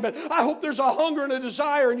online, but I hope there's a hunger and a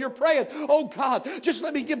desire and you're praying, oh God, just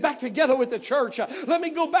let me get back together with the church. Let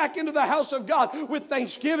me go back into the house of God with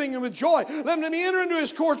thanksgiving and with joy. Let me enter into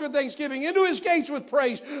His courts with thanksgiving, into His gates with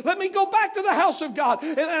praise. Let me go back to the house of God.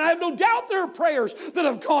 And I have no doubt there are prayers that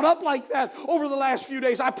have gone up like that over the last few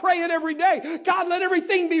days. I pray it every day. God, let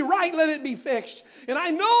everything be right. Let it be fixed. And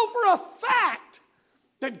I know for a fact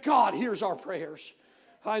that God hears our prayers.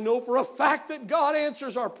 I know for a fact that God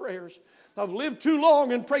answers our prayers. I've lived too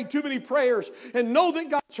long and prayed too many prayers and know that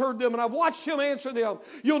God's heard them and I've watched Him answer them.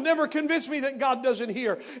 You'll never convince me that God doesn't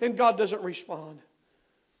hear and God doesn't respond.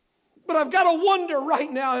 But I've got to wonder right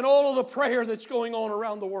now in all of the prayer that's going on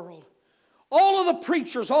around the world. All of the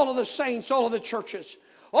preachers, all of the saints, all of the churches,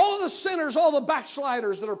 all of the sinners, all the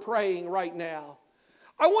backsliders that are praying right now.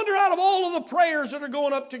 I wonder, out of all of the prayers that are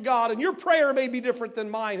going up to God, and your prayer may be different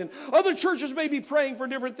than mine, and other churches may be praying for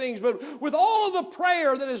different things, but with all of the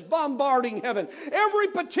prayer that is bombarding heaven, every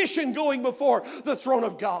petition going before the throne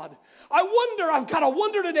of God, I've got to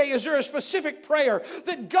wonder today, is there a specific prayer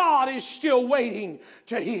that God is still waiting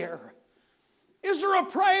to hear? Is there a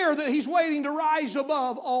prayer that He's waiting to rise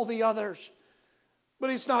above all the others?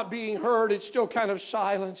 But it's not being heard, it's still kind of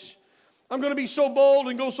silence. I'm going to be so bold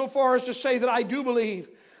and go so far as to say that I do believe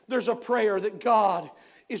there's a prayer that God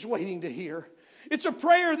is waiting to hear. It's a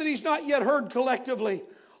prayer that He's not yet heard collectively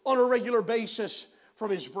on a regular basis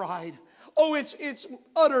from His bride. Oh, it's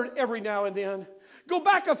uttered every now and then. Go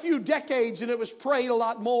back a few decades and it was prayed a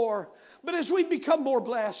lot more. But as we've become more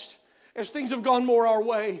blessed, as things have gone more our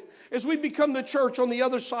way, as we've become the church on the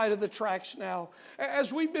other side of the tracks now,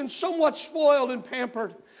 as we've been somewhat spoiled and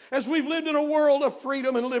pampered, as we've lived in a world of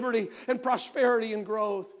freedom and liberty and prosperity and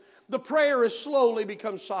growth, the prayer has slowly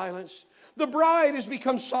become silence. The bride has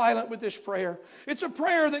become silent with this prayer. It's a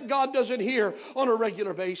prayer that God doesn't hear on a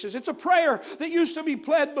regular basis. It's a prayer that used to be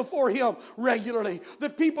pled before Him regularly,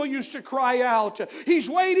 that people used to cry out. He's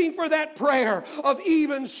waiting for that prayer of,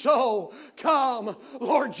 even so, come,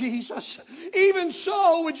 Lord Jesus. Even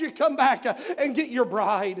so, would you come back and get your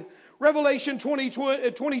bride? Revelation 22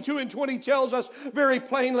 and 20 tells us very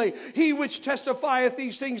plainly, He which testifieth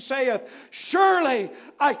these things saith, surely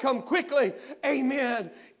I come quickly. Amen.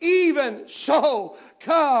 Even so,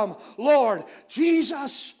 come, Lord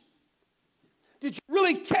Jesus. Did you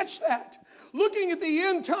really catch that? Looking at the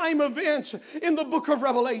end time events in the book of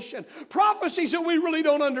Revelation, prophecies that we really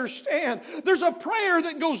don't understand. There's a prayer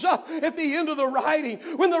that goes up at the end of the writing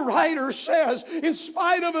when the writer says, in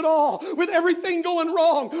spite of it all, with everything going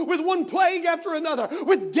wrong, with one plague after another,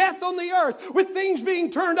 with death on the earth, with things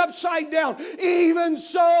being turned upside down, even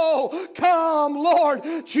so, come, Lord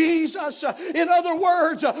Jesus. In other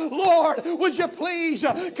words, Lord, would you please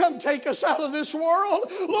come take us out of this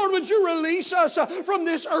world? Lord, would you release us from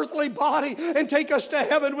this earthly body and take us to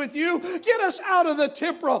heaven with you? Get us out of the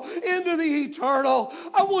temporal into the eternal.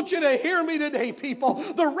 I want you to hear me today, people.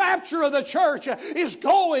 The rapture of the church is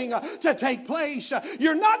going to take place.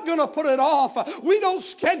 You're not going to put it off. We don't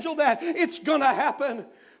schedule that. It's going to happen.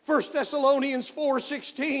 1 Thessalonians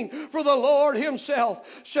 4:16, for the Lord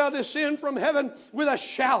himself shall descend from heaven with a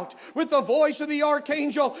shout, with the voice of the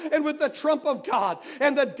archangel, and with the trump of God.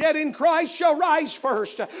 And the dead in Christ shall rise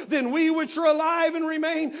first. Then we which are alive and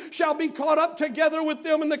remain shall be caught up together with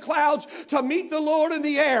them in the clouds to meet the Lord in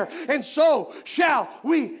the air. And so shall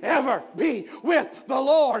we ever be with the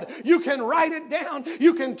Lord. You can write it down.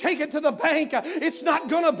 You can take it to the bank. It's not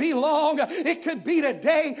going to be long. It could be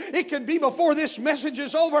today. It could be before this message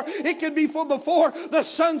is over. It could be before the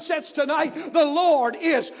sun sets tonight. The Lord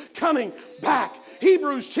is coming back.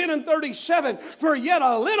 Hebrews 10:37, for yet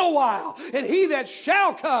a little while, and he that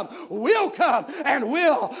shall come and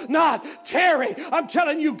will not tarry. I'm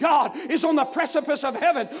telling you, God is on the precipice of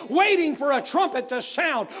heaven, waiting for a trumpet to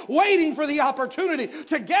sound, waiting for the opportunity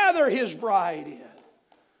to gather his bride in.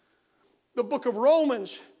 The book of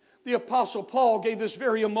Romans, the Apostle Paul gave this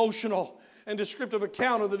very emotional and descriptive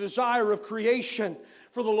account of the desire of creation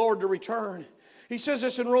for the Lord to return. He says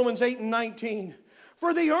this in Romans 8:19.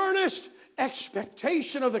 For the earnest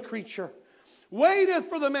expectation of the creature waiteth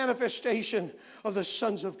for the manifestation of the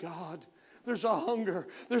sons of God. There's a hunger,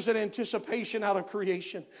 there's an anticipation out of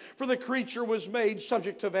creation. For the creature was made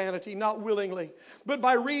subject to vanity, not willingly, but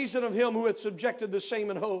by reason of him who hath subjected the same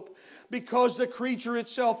in hope. Because the creature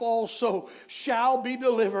itself also shall be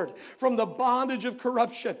delivered from the bondage of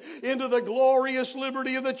corruption into the glorious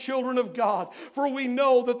liberty of the children of God. For we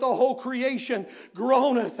know that the whole creation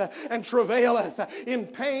groaneth and travaileth in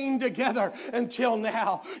pain together until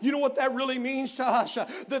now. You know what that really means to us?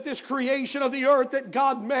 That this creation of the earth that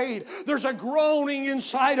God made, there's a groaning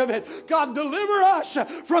inside of it. God, deliver us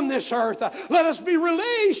from this earth. Let us be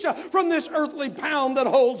released from this earthly bound that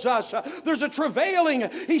holds us. There's a travailing.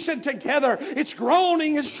 He said together, it's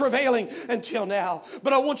groaning, it's travailing until now.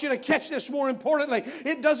 But I want you to catch this more importantly.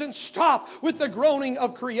 It doesn't stop with the groaning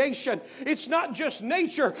of creation. It's not just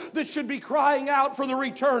nature that should be crying out for the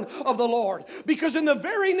return of the Lord. Because in the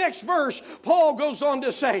very next verse, Paul goes on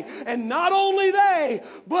to say, and not only they,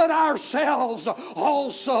 but ourselves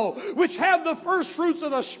also, which have the first fruits of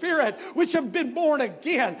the Spirit, which have been born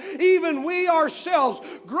again. Even we ourselves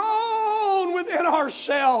groan within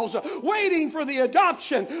ourselves, waiting for the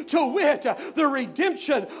adoption, to wit, the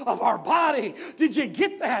redemption of our body. Did you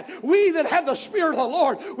get that? We that have the Spirit of the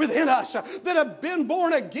Lord within us, that have been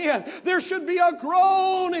born again, there should be a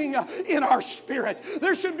groaning in our spirit.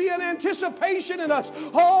 There should be an anticipation in us.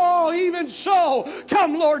 Oh, even so,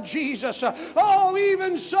 come Lord Jesus. Oh,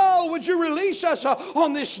 even so, would you release us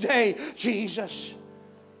on this day, Jesus?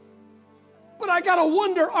 But I got to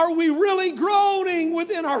wonder, are we really groaning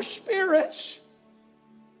within our spirits?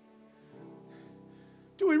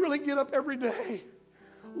 Do we really get up every day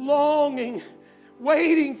longing,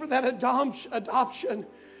 waiting for that adoption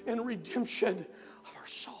and redemption of our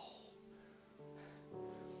soul?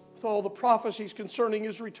 With all the prophecies concerning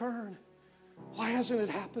his return, why hasn't it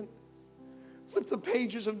happened? Flip the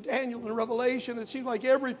pages of Daniel and Revelation, it seems like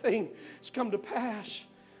everything has come to pass.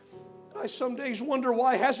 I some days wonder,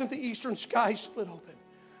 why hasn't the eastern sky split open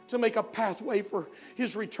to make a pathway for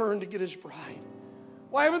his return to get his bride?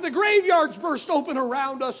 Why haven't the graveyards burst open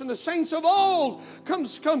around us and the saints of old come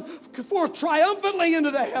forth triumphantly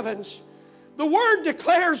into the heavens? The word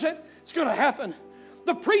declares it. It's going to happen.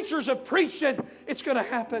 The preachers have preached it. It's going to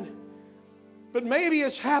happen. But maybe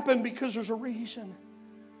it's happened because there's a reason.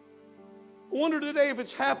 I wonder today if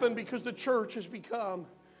it's happened because the church has become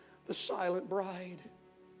the silent bride.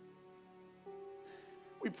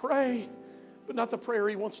 We pray, but not the prayer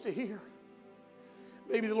he wants to hear.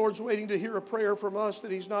 Maybe the Lord's waiting to hear a prayer from us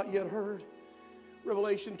that he's not yet heard.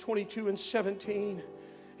 Revelation 22:17.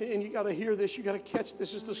 And you got to hear this. You got to catch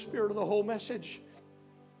this. Is the spirit of the whole message.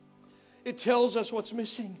 It tells us what's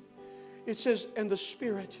missing. It says, and the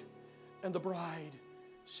Spirit and the bride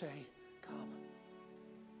say, come.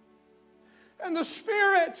 And the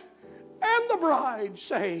Spirit and the bride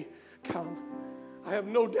say, come. I have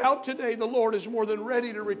no doubt today the Lord is more than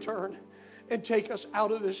ready to return and take us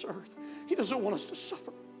out of this earth. He doesn't want us to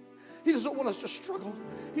suffer. He doesn't want us to struggle.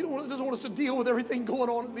 He doesn't want us to deal with everything going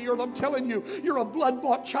on in the earth. I'm telling you, you're a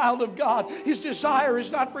blood-bought child of God. His desire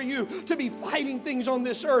is not for you to be fighting things on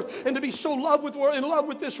this earth and to be so in love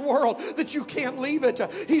with this world that you can't leave it.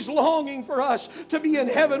 He's longing for us to be in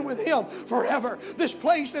heaven with him forever. This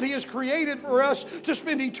place that he has created for us to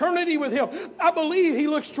spend eternity with him. I believe he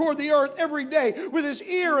looks toward the earth every day with his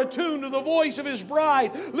ear attuned to the voice of his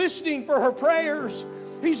bride, listening for her prayers.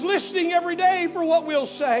 He's listening every day for what we'll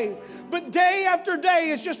say. But day after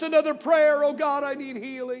day, it's just another prayer. Oh God, I need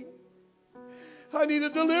healing. I need a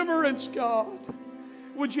deliverance, God.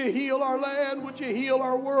 Would you heal our land? Would you heal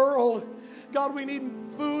our world? God, we need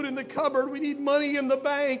food in the cupboard. We need money in the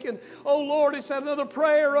bank. And oh Lord, it's that another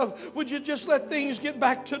prayer of, would you just let things get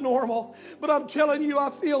back to normal? But I'm telling you, I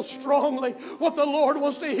feel strongly what the Lord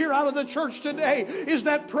wants to hear out of the church today is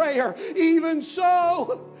that prayer. Even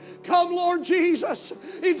so, come, Lord Jesus.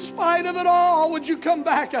 In spite of it all, would you come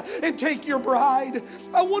back and take your bride?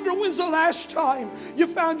 I wonder when's the last time you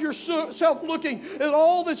found yourself looking at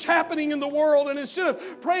all that's happening in the world, and instead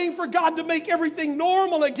of praying for God to make everything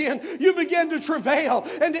normal again, you began to travail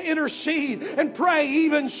and to intercede and pray.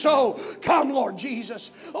 Even so, come, Lord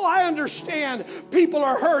Jesus. Oh, I understand people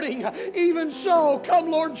are hurting. Even so,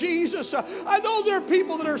 come, Lord Jesus. I know there are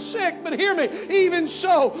people that are sick, but hear me. Even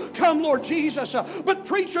so, come, Lord Jesus. But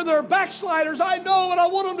preacher, they're backsliders. I know, and I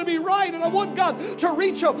want them to be right, and I want God to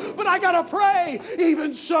reach them, but I got to pray.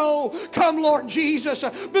 Even so, come, Lord Jesus.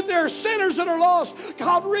 But there are sinners that are lost.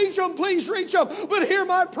 God, reach them. Please reach them. But hear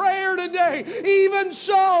my prayer today. Even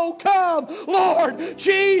so, come, Lord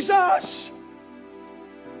Jesus.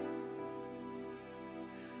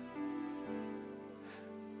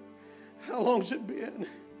 How long has it been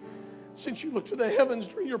since you looked to the heavens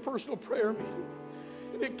during your personal prayer meeting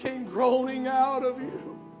and it came groaning out of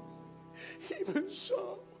you? Even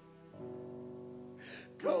so,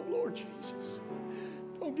 come, Lord Jesus.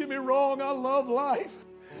 Don't get me wrong, I love life.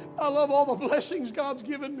 I love all the blessings God's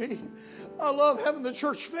given me. I love having the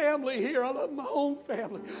church family here. I love my own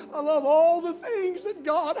family. I love all the things that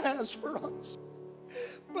God has for us.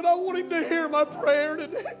 But I want Him to hear my prayer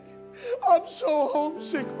today. I'm so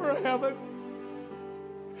homesick for heaven.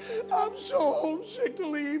 I'm so homesick to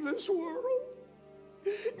leave this world.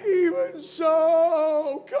 Even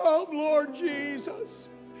so, come, Lord Jesus.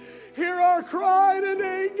 Hear our cry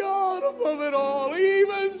today, God, above it all.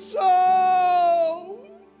 Even so,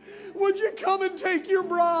 would you come and take your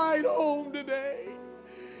bride home today?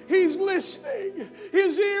 He's listening.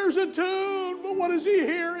 His ears attuned, but what is he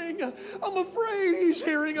hearing? I'm afraid he's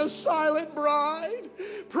hearing a silent bride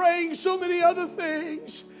praying so many other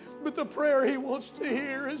things. But the prayer he wants to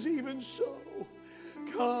hear is even so.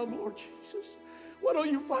 Come, Lord Jesus. Why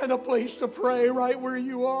don't you find a place to pray right where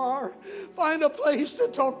you are? Find a place to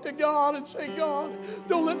talk to God and say, God,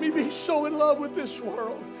 don't let me be so in love with this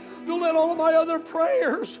world. Don't let all of my other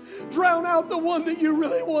prayers drown out the one that you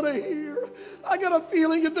really want to hear. I got a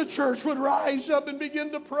feeling if the church would rise up and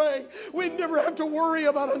begin to pray, we'd never have to worry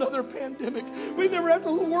about another pandemic. We'd never have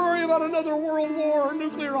to worry about another world war or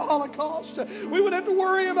nuclear holocaust. We would have to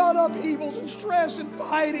worry about upheavals and stress and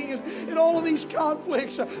fighting and all of these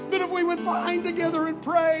conflicts. But if we would bind together and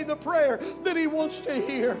pray the prayer that He wants to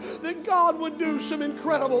hear, that God would do some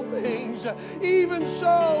incredible things. Even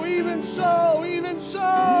so, even so, even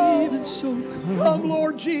so. Even so, Come,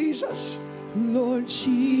 Lord Jesus. Lord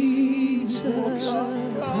Jesus.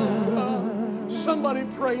 Come. Somebody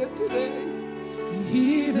pray it today.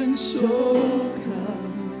 Even so,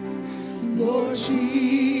 come, Lord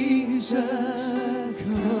Jesus,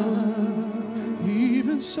 come.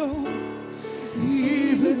 Even so,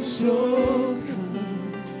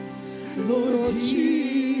 come, Lord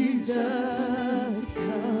Jesus,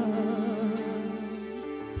 come.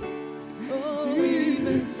 Oh,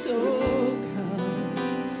 even so,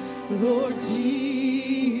 Lord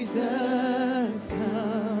Jesus, come.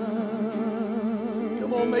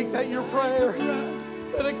 Come on, make that your prayer.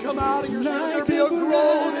 Let it come out of your spirit. There be a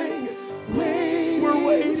groaning. We're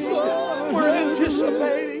waiting. We're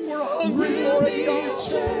anticipating. We're hungry for it, God.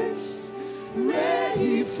 Church,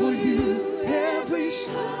 ready for you every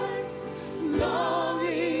time,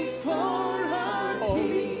 longing for our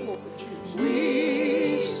King.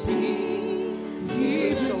 We sing,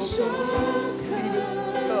 even so.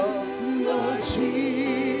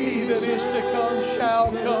 He that is to come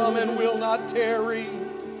shall come and will not tarry.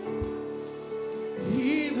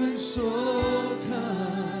 Even so,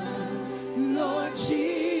 come, Lord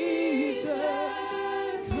Jesus,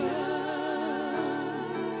 come.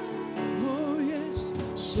 Oh, yes.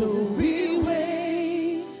 So we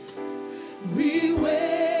wait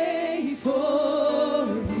for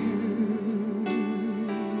you.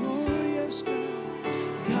 Oh, yes, God.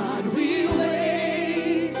 God, we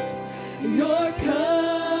wait, you're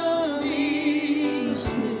coming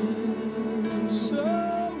soon. So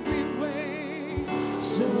we wait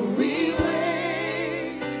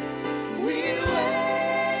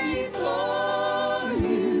for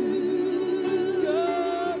you.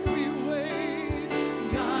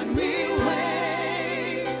 God, we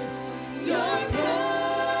wait, you're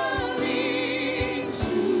coming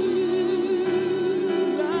soon.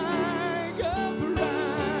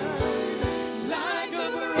 Like a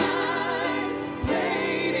bride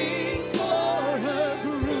waiting for her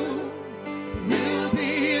groom. We'll be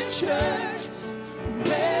in church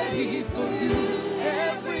beat for you.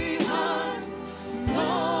 Every heart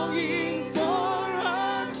longing for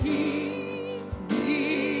a king.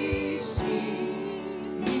 We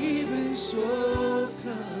sing, even so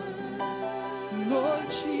come, Lord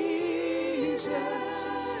Jesus.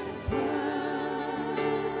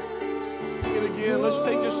 And again, let's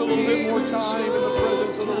take just a little bit more time in the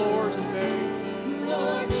presence of the Lord today.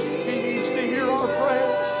 He needs to hear our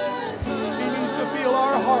prayers. He needs to feel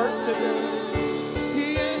our heart today.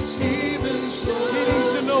 He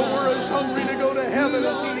needs to know we're as hungry to go to heaven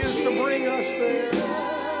as He is to bring us there.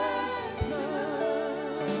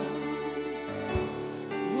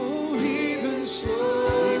 Oh, even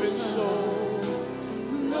so,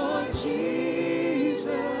 Lord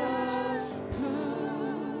Jesus,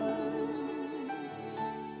 come.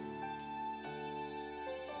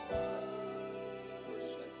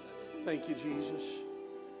 Thank you, Jesus.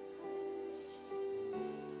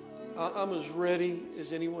 I'm as ready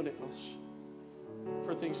as anyone else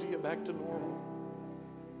for things to get back to normal.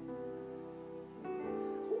 I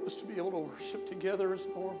want us to be able to worship together as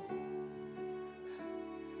normal.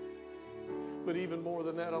 But even more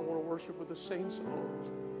than that, I want to worship with the saints of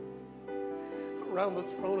old around the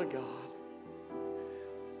throne of God.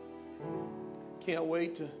 Can't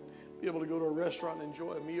wait to be able to go to a restaurant and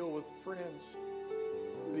enjoy a meal with friends.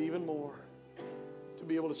 But even more, to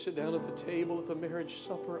be able to sit down at the table at the marriage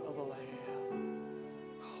supper of the Lamb.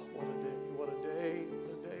 Oh, what a day, what a day, what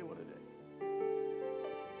a day, what a day.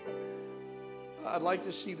 I'd like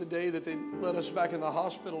to see the day that they let us back in the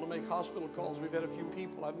hospital to make hospital calls. We've had a few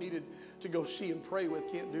people I've needed to go see and pray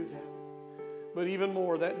with. Can't do that. But even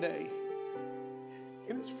more, that day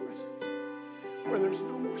in His presence, where there's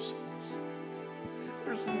no more sickness,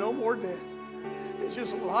 there's no more death. It's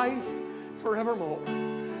just life forevermore.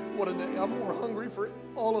 What a day. I'm more hungry for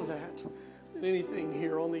all of that than anything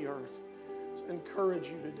here on the earth. So I encourage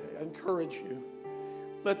you today. I encourage you.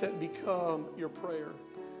 Let that become your prayer.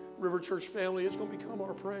 River Church family, it's going to become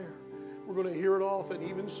our prayer. We're going to hear it often.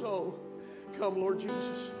 Even so, come, Lord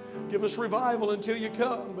Jesus. Give us revival until you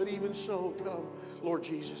come, but even so, come, Lord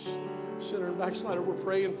Jesus. Sinner and backslider, we're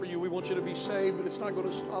praying for you. We want you to be saved, but it's not going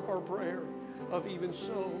to stop our prayer of even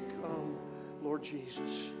so, come, Lord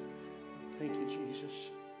Jesus. Thank you,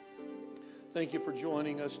 Jesus. Thank you for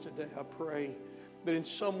joining us today. I pray that in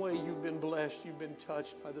some way you've been blessed, you've been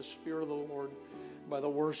touched by the Spirit of the Lord, by the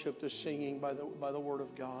worship, the singing, by the Word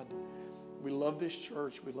of God. We love this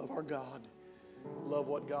church. We love our God. We love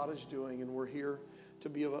what God is doing, and we're here to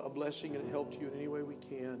be a blessing and help to you in any way we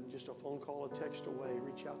can. Just a phone call, a text away.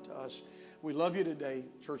 Reach out to us. We love you today,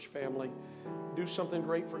 church family. Do something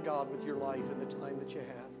great for God with your life in the time that you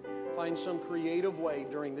have. Find some creative way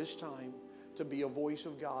during this time to be a voice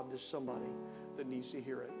of God to somebody that needs to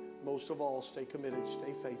hear it. Most of all, stay committed,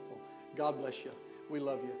 stay faithful. God bless you. We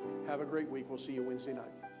love you. Have a great week. We'll see you Wednesday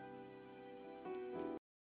night.